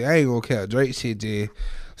ain't gonna care. Drake shit just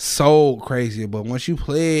so crazy. But once you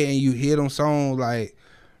play it and you hear them songs, like,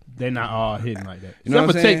 they're not all hitting like that. You know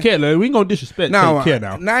what I'm saying? Take Care, like, we ain't gonna disrespect Take Care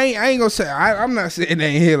now. Nah, I ain't gonna say. I'm not saying they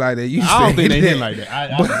ain't hit like that. I don't think they hit like that. I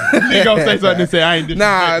gonna say something and say I ain't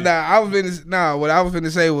disrespecting. What I was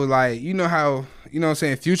finna say was like, you know how, you know what I'm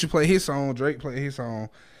saying, Future play his song, Drake play his song.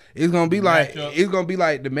 It's gonna be like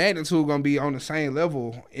the magnitude gonna be on the same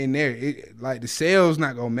level in there. Like the sales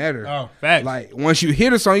not gonna matter. Oh, facts. Like once you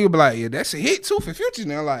hear the song, you'll be like, yeah, that's a hit too for Future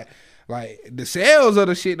now. Like the sales of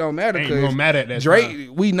the shit don't matter because Drake,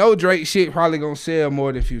 we know Drake shit probably gonna sell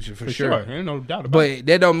more than Future for sure. Ain't no doubt about it. But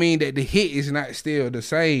that don't mean that the hit is not still the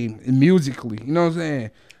same musically. You know what I'm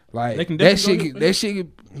saying? Like that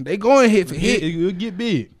shit, they going hit for hit. It'll get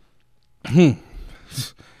big.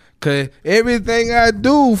 Cause everything I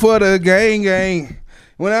do for the gang.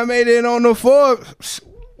 When I made it on the Forbes,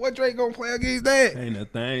 what Drake gonna play against that? Ain't a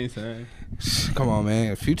thing, son. Come on,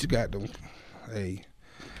 man. Future got them. Hey.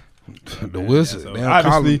 The Wizard. So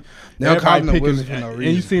obviously, they'll call him the Wizard for no reason.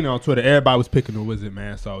 And you seen it on Twitter. Everybody was picking the Wizard,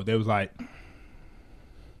 man. So they was like, okay,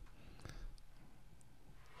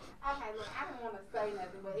 look, I don't want to say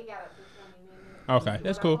nothing, but it got up to 20 minutes. Okay,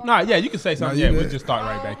 that's cool. Nah, yeah, you can say something. We'll just start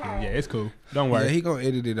right back in. Yeah, it's cool. Don't worry. Yeah, he gonna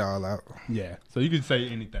edit it all out. Yeah, so you can say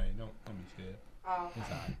anything. Don't be scared. Oh, okay.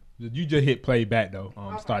 It's all right. You just hit play back though.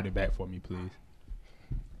 Start it back for me, please.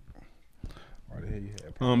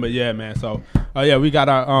 But yeah, man. So, we got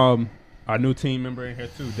our new team member in here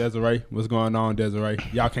too, Desiree. What's going on, Desiree?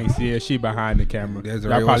 Y'all can't see her. She behind the camera.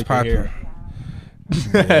 Desiree, y'all probably can't hear her.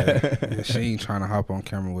 Yeah, she ain't trying to hop on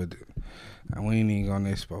camera with it. We ain't even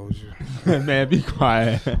gonna expose you. Man, be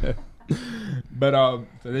quiet. But so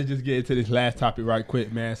let's just get into this last topic right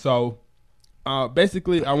quick, man. So,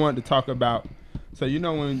 basically, I wanted to talk about. So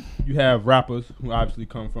when you have rappers who obviously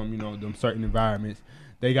come from them certain environments.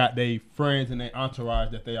 They got their friends and their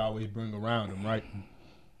entourage that they always bring around them, right?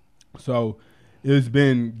 So it's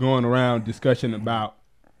been going around discussion about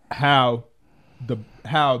how the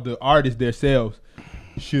artists themselves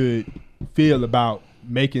should feel about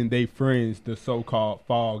making their friends the so-called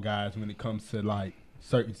fall guys when it comes to like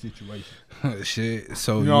certain situations. Shit.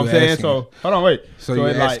 So you know what I'm saying? So hold on, wait. So you're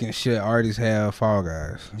asking, should artists have fall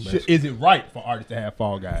guys? Is it right for artists to have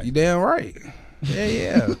fall guys? You damn right.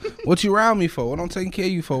 Yeah. What you around me for? What I'm taking care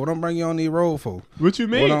of you for? What I'm bringing you on the road for? What you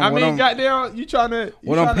mean? Goddamn, you trying to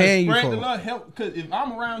what I'm paying you for? The love, help, because if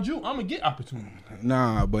I'm around you, I'm gonna get opportunity.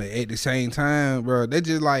 Nah, but at the same time, bro, that's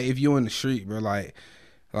just like if you in the street, bro, like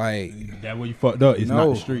that way you fucked up. It's not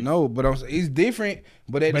the street. No, but it's different.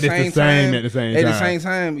 But at the same time,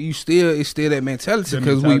 it's still that mentality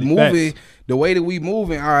because we moving the way that we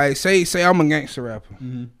moving. All right, say I'm a gangster rapper.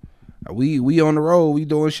 Mm-hmm. We on the road, we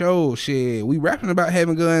doing shows, shit. We rapping about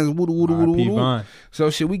having guns, woo. So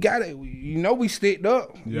shit, we got it. We sticked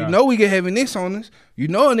up. Yeah. We get having this on us. A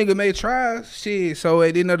nigga made tries, shit. So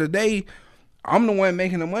at the end of the day, I'm the one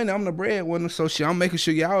making the money. I'm the breadwinner. So shit, I'm making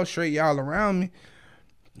sure y'all straight, y'all around me.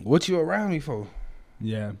 What you around me for?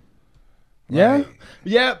 Yeah. Yeah,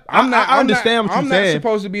 yeah. I understand what you're saying. I'm not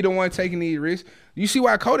supposed to be the one taking these risks. You see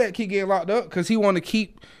why Kodak keep getting locked up? Because he want to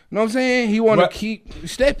keep. You know what I'm saying? He want to keep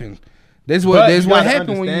stepping. That's what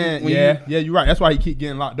happened when you. Yeah, you're right. That's why he keep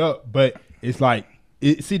getting locked up. But it's like.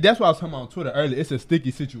 See, that's why I was talking about on Twitter earlier. It's a sticky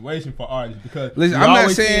situation for artists because listen, I'm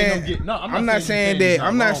not saying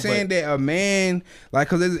that a man like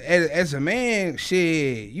because as a man,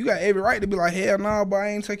 shit, you got every right to be like, hell no, but I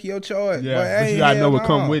ain't taking your charge. Yeah, but you gotta know what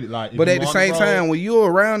come with it. Like, but at the same time, when you're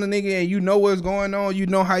around a nigga and you know what's going on, you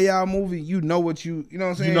know how y'all moving, you know what you know what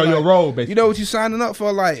I'm saying. You know your role, basically. You know what you signing up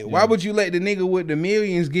for. Like, why would you let the nigga with the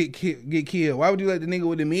millions get killed? Why would you let the nigga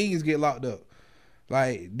with the millions get locked up?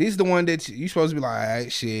 Like, this the one that you supposed to be like, all right,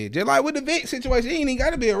 shit. Just like with the Vic situation, he ain't even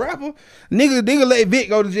got to be a rapper. Nigga let Vic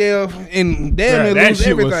go to jail and damn near lose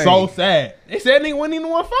everything. That shit was so sad. They said nigga wasn't even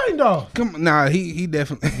the one fighting dog. Come on, nah, he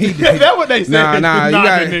definitely. That's what they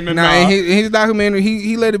said. In his documentary,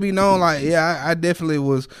 he let it be known like, yeah, I definitely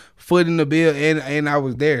was footing the bill and I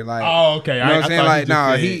was there. Like, oh, okay. You know what I'm saying? Like,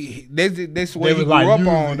 nah, that's what he grew up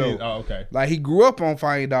on though. Oh, okay. Like, he grew up on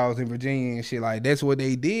fighting dogs in Virginia and shit. Like, that's what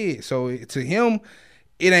they did. So to him,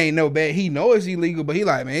 it ain't no bad. He know it's illegal, but he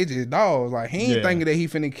like, man, it's just dogs. Like, he ain't thinking that he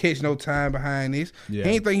finna catch no time behind this. Yeah.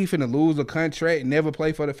 He ain't think he finna lose a contract, never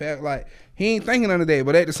play for the fact. Like, he ain't thinking none of that.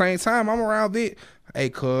 But at the same time, I'm around it.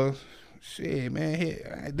 Hey, cuz, shit, man,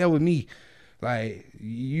 hey, that was me. Like,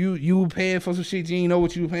 you paying for some shit you ain't know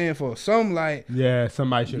what you were paying for. Some like, yeah,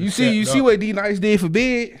 somebody should. You see what D Nice did for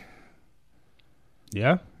Big.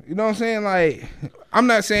 Yeah, you know what I'm saying. Like, I'm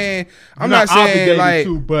not saying like,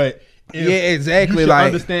 to, but. Yeah, exactly. You like,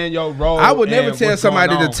 understand your role. I would never tell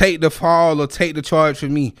somebody to take the fall or take the charge for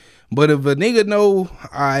me. But if a nigga know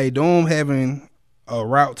I don't having a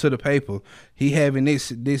route to the paper, he having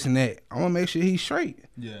this and that, I'm gonna make sure he's straight.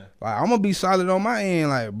 Yeah, like, I'm gonna be solid on my end.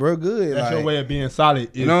 Like, bro, good. That's like, your way of being solid.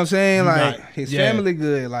 You know what I'm saying? Like, his family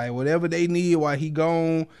good. Like, whatever they need while he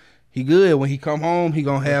gone, he good. When he come home, he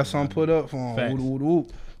gonna have something put up for him. Whoop, whoop,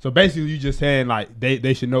 whoop. So basically, you just saying like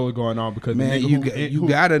they should know what's going on because man, the nigga you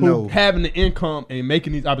gotta know having the income and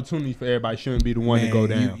making these opportunities for everybody shouldn't be the one to go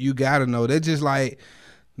down. You gotta know. They're just like.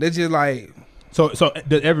 So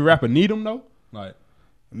does every rapper need them though? Like,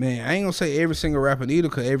 man, I ain't gonna say every single rapper need them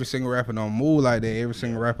because every single rapper don't move like that. Every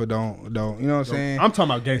single rapper don't. You know what I'm saying? I'm talking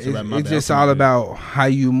about gangster rap. It's just all about how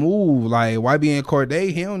you move. Like, why be in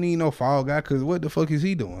Corday? He don't need no fall guy because what the fuck is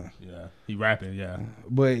he doing? He rapping, yeah.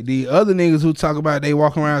 But the other niggas who talk about they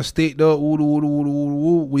walking around sticked up,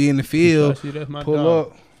 we in the field, pull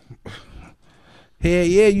up. Hell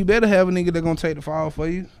yeah, you better have a nigga that gonna take the fall for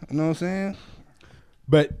you. You know what I'm saying?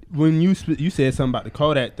 But when you said something about the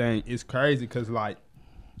Kodak thing, it's crazy because like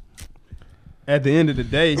at the end of the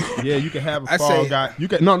day, yeah, you can have a fall guy. You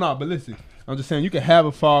can but listen, I'm just saying you can have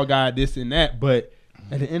a fall guy, this and that, but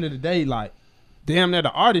at the end of the day, like, damn near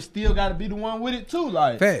the artist still got to be the one with it too.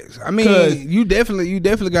 Like, facts. I mean, you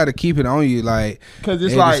definitely got to keep it on you, like, because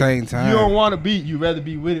it's at like the same time. You don't want to beat. You rather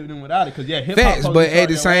be with it than without it. Because hip facts. hop. But at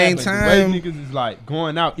the same time, the way niggas is like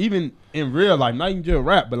going out, even in real life, not even just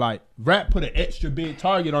rap, but like rap put an extra big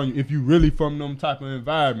target on you if you really from them type of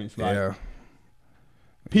environments. Like,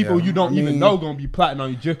 people you don't even know gonna be plotting on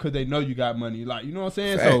you just because they know you got money. Like, you know what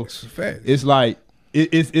I'm saying? Facts. It's like.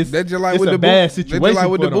 It's that's just like it's with a the bad situation. That's just like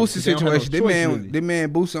with the Boosie situation. This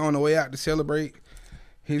man Boosie on the way out to celebrate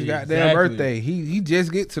his goddamn birthday. He just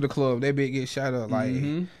get to the club. That bitch get shot up. Like,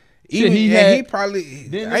 even he probably.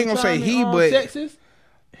 I ain't gonna say he, but Texas,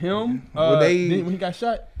 him. When he got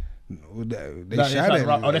shot. They shot at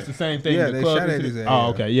him. Oh, that's the same thing. Yeah, they shot at his ass.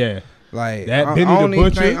 Oh, okay, yeah. Like, that Benny the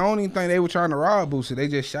Butcher. I don't even think they were trying to rob Boosie. They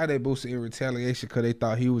just shot at Boosie in retaliation because they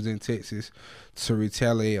thought he was in Texas to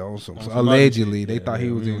retaliate on some. Allegedly, they thought he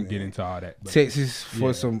was in. Get into all that. Texas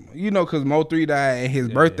for some, because Mo 3 died and his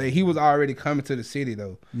birthday. He was already coming to the city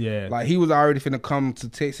though. Yeah, like he was already finna come to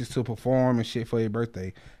Texas to perform and shit for his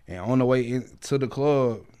birthday. And on the way to the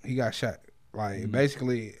club, he got shot. Like,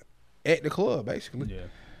 basically at the club, basically. Yeah.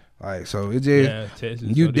 Like, so it just Texas,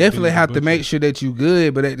 you so definitely have to make sure that you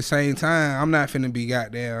good, but at the same time, I'm not finna be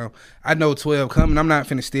goddamn. I know 12 coming. I'm not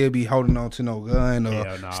finna still be holding on to no gun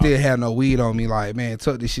or still have no weed on me. Like, man,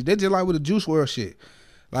 tuck this shit. That's just like with the Juice WRLD shit.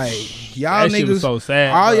 Like, y'all that niggas, shit was so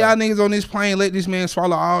sad, all y'all niggas on this plane let this man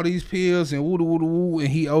swallow all these pills and woo and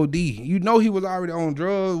he OD. You know he was already on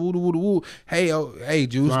drugs. Woo. Hey,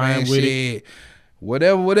 Juice, man, shit.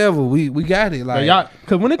 Whatever, we got it. Like, y'all,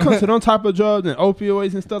 cause when it comes to them type of drugs and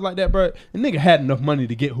opioids and stuff like that, bro, the nigga had enough money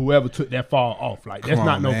to get whoever took that fall off. Like, that's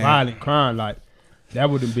not no violent crime. Like, that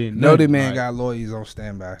would have been. No, the man got lawyers on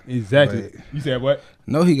standby. Exactly. You said what?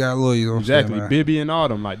 No, he got lawyers on standby. Exactly. Bibby and all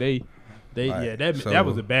them. Like, that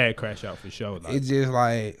was a bad crash out for sure. Like, it's just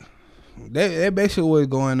like, that basically what's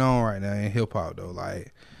going on right now in hip hop though.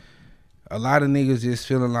 Like a lot of niggas just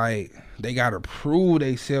feeling like they gotta prove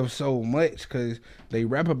themselves so much because they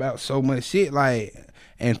rap about so much shit. Like,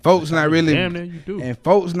 and folks not really, and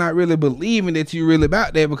folks not really believing that you really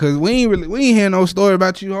about that because we ain't hearing no story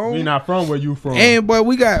about you, home. We not from where you from. And but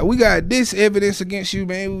we got this evidence against you,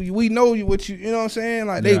 man. We know you what you know what I'm saying.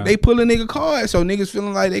 Like they pull a nigga card, so niggas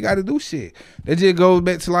feeling like they got to do shit. That just goes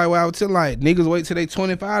back to like what I was telling, like niggas wait till they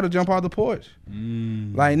 25 to jump off the porch.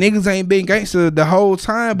 Like niggas ain't been gangster the whole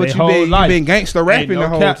time, but you been gangster rapping the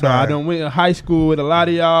whole time. I done went to high school with a lot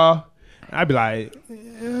of y'all. I be like,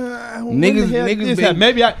 niggas been,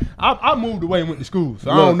 maybe I moved away and went to school, so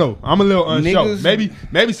I don't know. I'm a little unsure.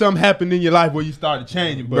 Maybe something happened in your life where you started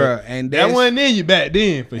changing, but bruh, and that wasn't in you back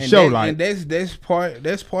then for sure. And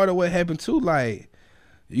that's part of what happened too. Like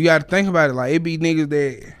you got to think about it. Like it be niggas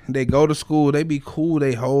that go to school, they be cool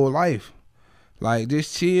their whole life. Like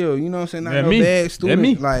just chill, you know what I'm saying? Not no bad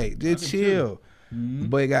student. Like just chill.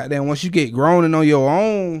 But goddamn, once you get grown and on your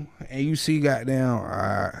own, and you see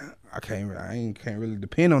goddamn, I can't really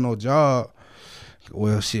depend on no job.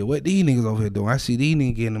 Well, shit, what these niggas over here doing? I see these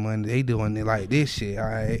niggas getting the money. They doing it like this shit. All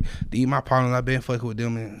right, these my partners. I been fucking with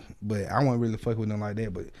them, but I wasn't really fucking with them like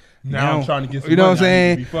that. But now I'm trying to get some you know money what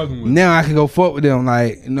I'm saying? Now I can go fuck with them.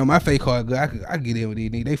 Like, you know, my fake card good. I get in with these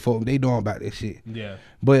niggas. They fuck. They doing about that shit. Yeah.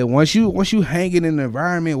 But once you hanging in an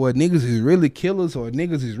environment where niggas is really killers or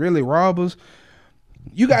niggas is really robbers,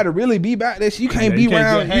 you gotta really be about this. You can't be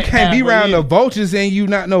around the vultures and you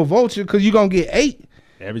not no vulture because you gonna get ate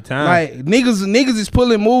every time. Like niggas is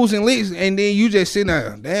pulling moves and licks and then you just sitting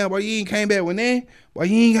there. Damn, boy, you ain't came back with that. Boy,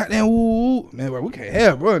 you ain't got that woo. Man, bro, we can't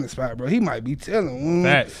have bro in the spot, bro. He might be telling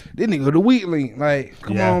this nigga the weak link. Like,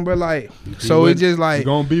 come on, bro. Like, so it's just like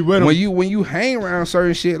gonna be with him. When you hang around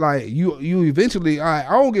certain shit, like you eventually, I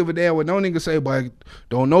don't give a damn what no nigga say, but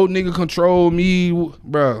don't no nigga control me,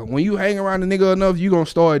 bro. When you hang around a nigga enough, you gonna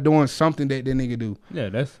start doing something that nigga do. Yeah,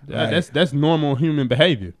 that's normal human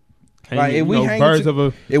behavior. Like if we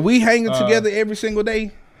hanging together every single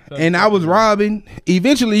day, and I was robbing,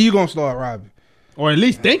 eventually you gonna start robbing. Or at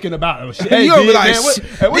least thinking about it. Hey, you be like, man,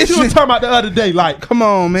 what you was talking about the other day? Like, come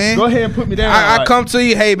on, man. Go ahead and put me down. I come to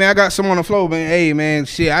you, hey, man, I got some on the floor, man. Hey, man,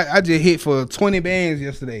 shit, I just hit for 20 bands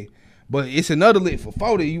yesterday. But it's another lit for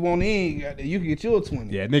 40. You want in, you can get your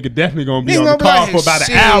 20. Yeah, nigga definitely going to be on the call for about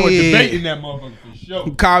an hour debating that motherfucker for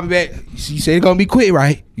sure. Call me back. You said it's going to be quick,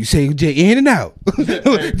 right? You say just in and out.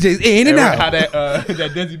 Just in and out. How that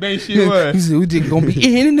Desi Bay shit was. You said we just going to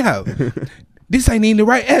be in and out. This ain't even the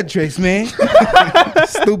right address, man.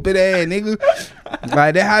 Stupid ass nigga.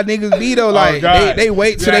 Like that how niggas be though. Like they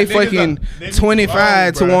wait till they fucking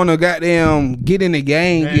 25 to wanna goddamn get in the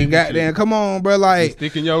game and goddamn come on, bro. Like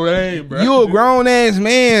stick in your lane, bro. You a grown ass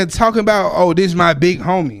man talking about, oh, this my big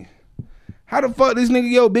homie. How the fuck this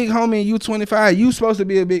nigga your big homie and you 25? You supposed to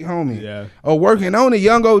be a big homie. Yeah. Or working on a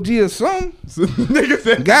young OG or something. Nigga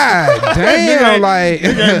said, God damn, like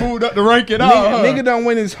nigga moved up the rank at all. Nigga done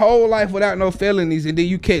went his whole life without no felonies and then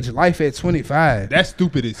you catch life at 25. That's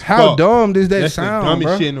stupid as fuck. How dumb does that sound, That's the dumbest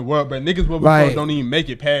bro? shit in the world, bro. Niggas what don't even make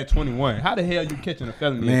it past 21. How the hell you catching a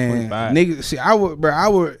felony at 25? Nigga, see, I wouldn't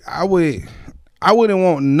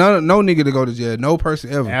want no nigga to go to jail. No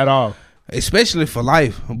person ever. At all. Especially for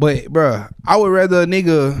life. But, bruh, I would rather a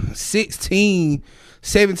nigga 16,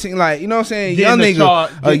 17, like, you know what I'm saying? A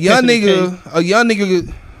young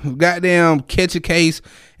nigga goddamn catch a case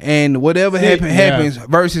and whatever happens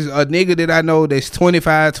versus a nigga that I know that's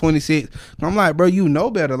 25, 26. I'm like, bro, you know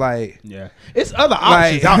better. Like, yeah, it's other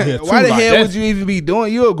options out here too. Why the hell would you even be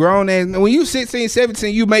doing? You a grown ass. When you 16,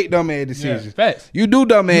 17, you make dumb ass decisions. Yeah, facts. You do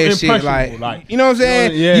dumb ass shit. Like, you know what I'm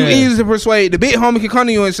saying? You easy to persuade. The big homie can come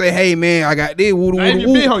to you and say, hey man, I got this. Your big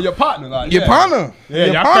homie, your partner, like your partner. Yeah,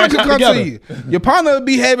 your partner can come to you. Your partner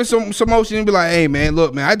be having some motion and be like, hey man,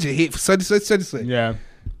 look man, I just hit for such and such. Yeah.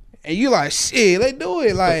 And you like, shit, let's do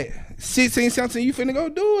it. Like 16, 17, you finna go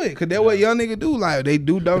do it. Cause that's what young niggas do. Like they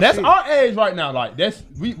do dumb shit. That's our age right now. Like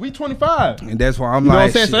we 25. And that's why I'm you like, know what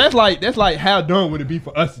I'm saying? So that's like how dumb would it be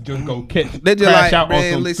for us to just go crash out on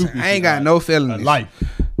some listen, stupid I ain't shit, got no felonies. Life.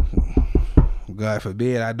 God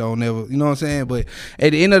forbid I don't ever, you know what I'm saying? But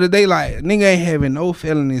at the end of the day, like nigga ain't having no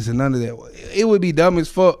felonies and none of that. It would be dumb as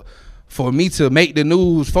fuck for me to make the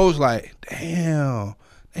news. Folks like, damn,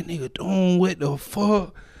 that nigga doing what the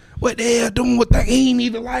fuck? What the hell doing with that? He ain't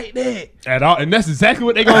even like that. At all. And that's exactly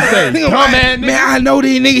what they gonna say. Dumb ass nigga. Man, I know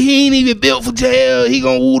this nigga, he ain't even built for jail. He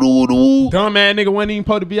gonna woo. Dumb ass nigga wasn't even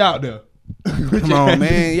supposed to be out there. Come on,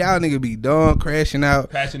 man. Y'all nigga be dumb, crashing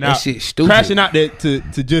out. That shit stupid. Crashing out to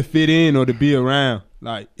just fit in or to be around.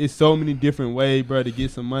 Like, it's so many different ways, bro, to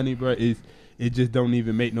get some money, bro. It's it just don't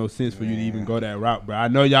even make no sense for you to even go that route, bro. I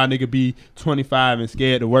know y'all nigga be 25 and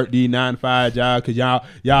scared to work these 9 to 5 jobs because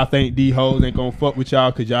y'all think these hoes ain't gonna fuck with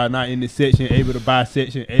y'all because y'all not in the section, able to buy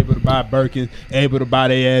section, able to buy Birkins, able to buy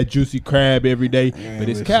their ass juicy crab every day. Man, but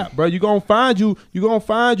it's cap, bro. You gonna find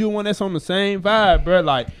you one that's on the same vibe, bro.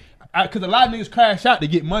 Like, cause a lot of niggas crash out to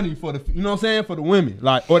get money for the, you know what I'm saying, for the women,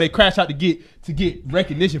 like, or they crash out to get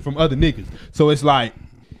recognition from other niggas. So it's like,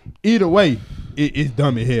 either way, it's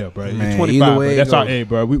dumb as hell, bro. Man, you're 25, bro. That's our age,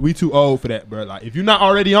 bro. We too old for that, bro. Like, if you're not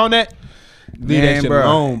already on that, leave that shit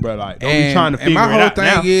alone, bro. Like, don't be trying to figure it out. And my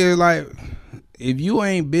whole thing is like, if you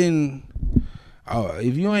ain't been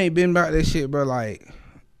about that shit, bro, like,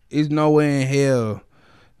 it's nowhere in hell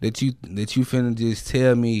that you finna just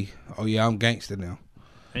tell me, oh yeah, I'm gangster now.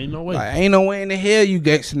 Ain't no way. Like, ain't no way in the hell you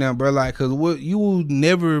gangster now, bro. Like, cause what you will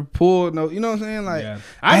never pull no, you know what I'm saying? Like, yeah.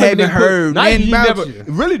 I haven't heard nothing about you.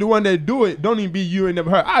 Really, the one that do it don't even be you ain't never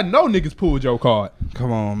heard. I know niggas pulled your card.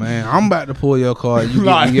 Come on, man. I'm about to pull your card. You,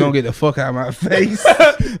 you don't get the fuck out of my face.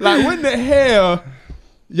 Like, when the hell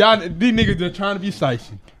y'all these niggas just trying to be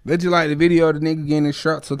slicey? Bet you like the video of the nigga getting his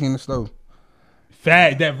shirt took in the stove.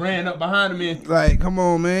 Fag that ran up behind him in. Like, come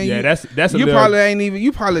on, man. Yeah, that's a you little, probably ain't even.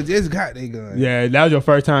 You probably just got that gun. Yeah, that was your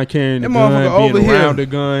first time carrying the that gun, motherfucker being over around here. the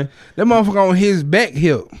gun. That motherfucker on his back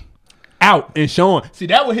hip, out and showing. See,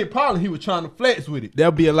 that was his problem. He was trying to flex with it.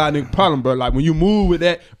 That'll be a lot of nigga problem, bro. Like, when you move with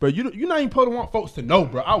that, bro, you're not even supposed to want folks to know,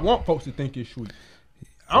 bro. I want folks to think it's sweet.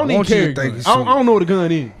 I don't even carry guns. I don't know what a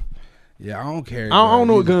gun is. Yeah, I don't carry. I don't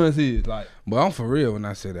know what guns is. Like, but I'm for real when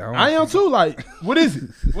I say that. I am too. Like, what is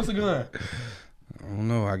it? What's a gun? I don't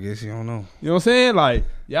know. I guess you don't know. You know what I'm saying? Like,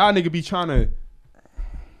 y'all nigga be trying to,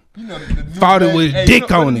 you know, fought it with a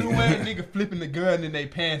dick on it. Nigga flipping the gun and they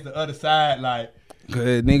pants the other side, like.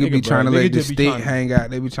 Cause nigga be trying to let the stick hang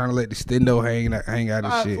out. They be trying to let the stendo hang out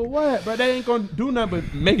and shit. For what? But they ain't gonna do nothing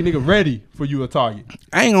but make a nigga ready for you a target.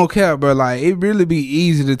 I ain't gonna care, bro. Like, it really be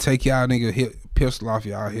easy to take y'all nigga pistol off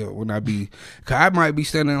y'all hip when I be, cause I might be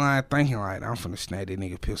standing in line thinking like, I'm finna snag that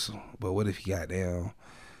nigga pistol. But what if he got down?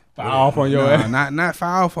 Fire off on your ass? Not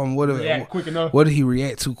fire off on him. What if react quick enough? What if he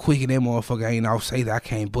react too quick and that motherfucker ain't off say that I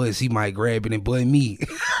can't buzz? He might grab it and buzz me.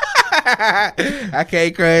 I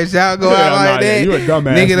can't crash out, go out like that. You a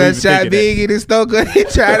dumbass. Nigga done shot Big in his stoker. He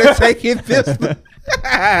tried to take his pistol.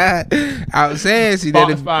 Outside, see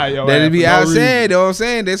that'd be outside. You know what I'm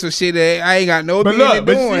saying? That's some shit that I ain't got no business doing.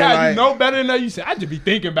 But see how like, you know better than that? You say I just be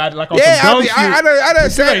thinking about it like on some dumb shit. I done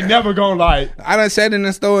said, ain't never gonna like. I done sat in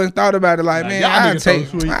the store and thought about it like, man, I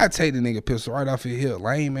take the nigga pistol right off his hip.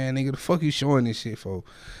 Lame man, nigga, the fuck you showing this shit for?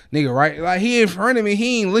 Nigga, right? Like, he in front of me,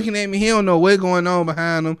 he ain't looking at me, he don't know what's going on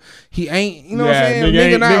behind him. He ain't, you know what I'm saying?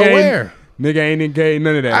 Nigga not aware. Nigga ain't engaged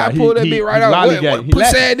none of that. I pulled that bitch right out. Put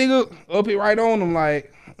sad nigga up it right on him,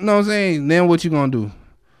 like, you know what I'm saying? Then what you gonna do?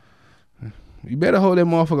 You better hold that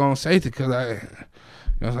motherfucker on safety, cause I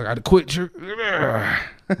got to quit.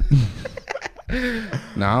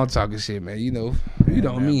 Nah, I'm talking shit, man. You know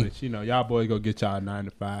me. But, you know, y'all boys go get y'all 9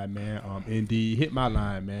 to 5, man. Indeed, hit my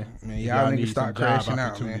line, man. Man, y'all niggas start crashing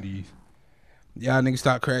out, man. Y'all niggas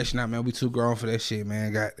start crashing out, man. We too grown for that shit,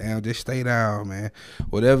 man. Goddamn, just stay down, man.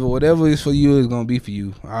 Whatever is for you is gonna be for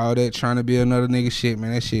you. All that trying to be another nigga shit,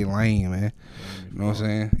 man. That shit lame, man. You know what I'm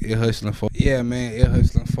saying? It hustling for. Yeah, man. It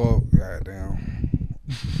hustling for. Goddamn.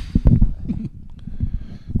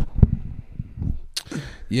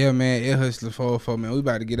 Yeah, man, it hustling for man. We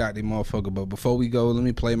about to get out there, motherfucker. But before we go, let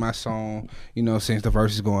me play my song. You know, since the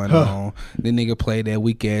verse is going on, the nigga play that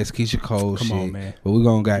weak ass Keisha Cole shit. Come on, man. But we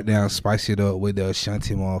gonna goddamn spice it up with the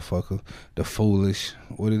Ashanti motherfucker, the foolish.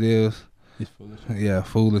 What it is? It's foolish. Yeah,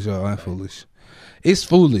 foolish or unfoolish. It's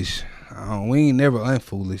foolish. We ain't never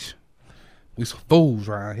unfoolish. We some fools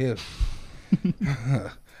right here.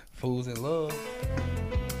 Fools in love.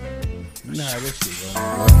 You know how this shit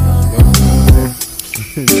goes.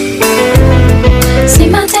 See,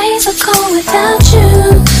 my days are cold without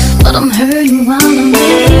you, but I'm hurting while I'm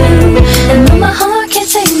with you. And though my heart can't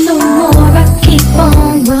take no more, I keep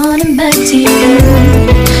on running back to you.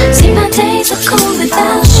 See, my days are cold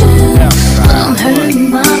without you, but I'm hurting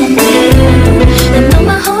while I'm with you. And though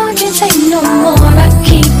my heart can't take no more, I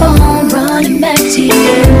keep on running back to you.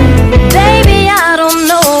 Baby, I don't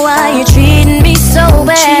know why you're treating me so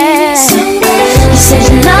bad. You said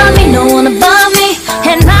you love me, no one above me,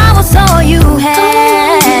 and I was all you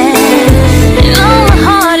had. And all my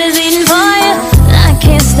heart is beating for you,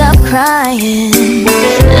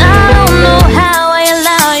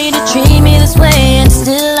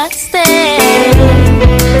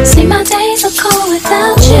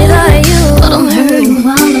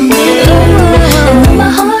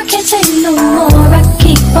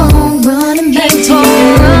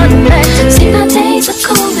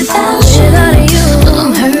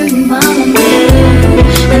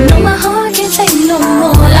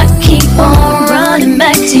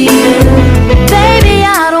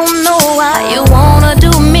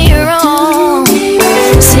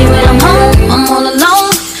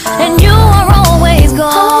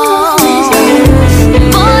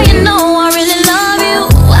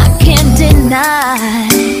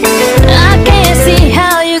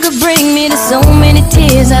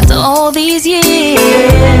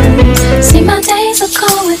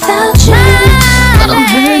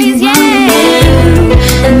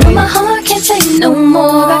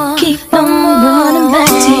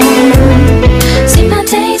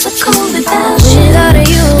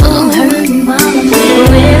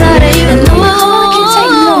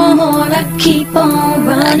 keep on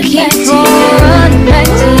running back to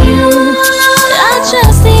you. I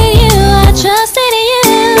trusted you, I trusted you.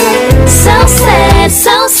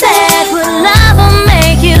 So sad, what love will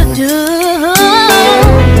make you do.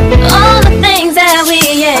 All the things that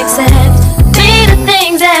we accept be the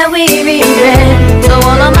things that we regret. So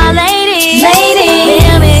all of my ladies,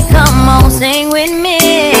 hear me, come on, sing with me.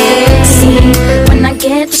 See, when I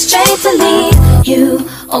get the strength to leave, you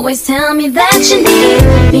always tell me that you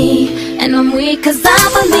need me. And I'm weak cause I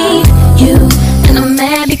believe you, and I'm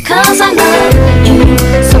mad because I love you.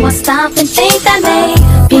 So I stop and think that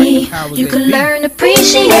maybe you could learn to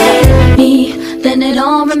appreciate me. Then it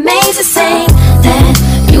all remains the same, that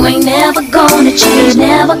you ain't never gonna change,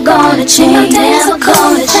 never gonna change, never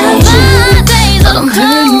gonna change. My days are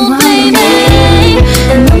cold, baby,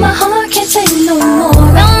 and when my heart can't take no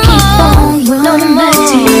more, I keep on running back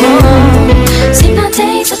to you. See, my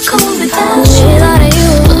days are cold without you,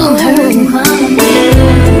 but I'm hurting from you.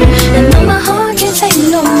 And when my heart can't take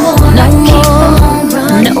no more, I keep on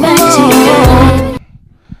running back to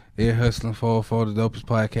you. Ear Hustling for the dopest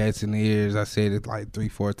podcast in the years. I said it like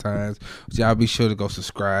 3-4 times. But y'all be sure to go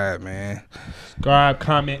subscribe, man. Subscribe,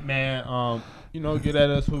 comment, man. Get at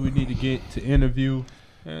us who we need to get to interview.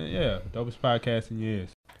 And yeah, dopest podcast in years.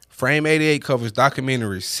 Frame 88 covers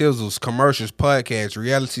documentaries, sizzles, commercials, podcasts,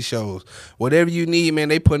 reality shows. Whatever you need, man,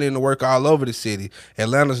 they put in the work all over the city.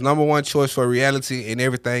 Atlanta's #1 choice for reality and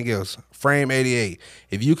everything else. Frame 88.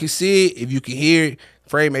 If you can see it, if you can hear it,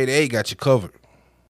 Frame 88 got you covered.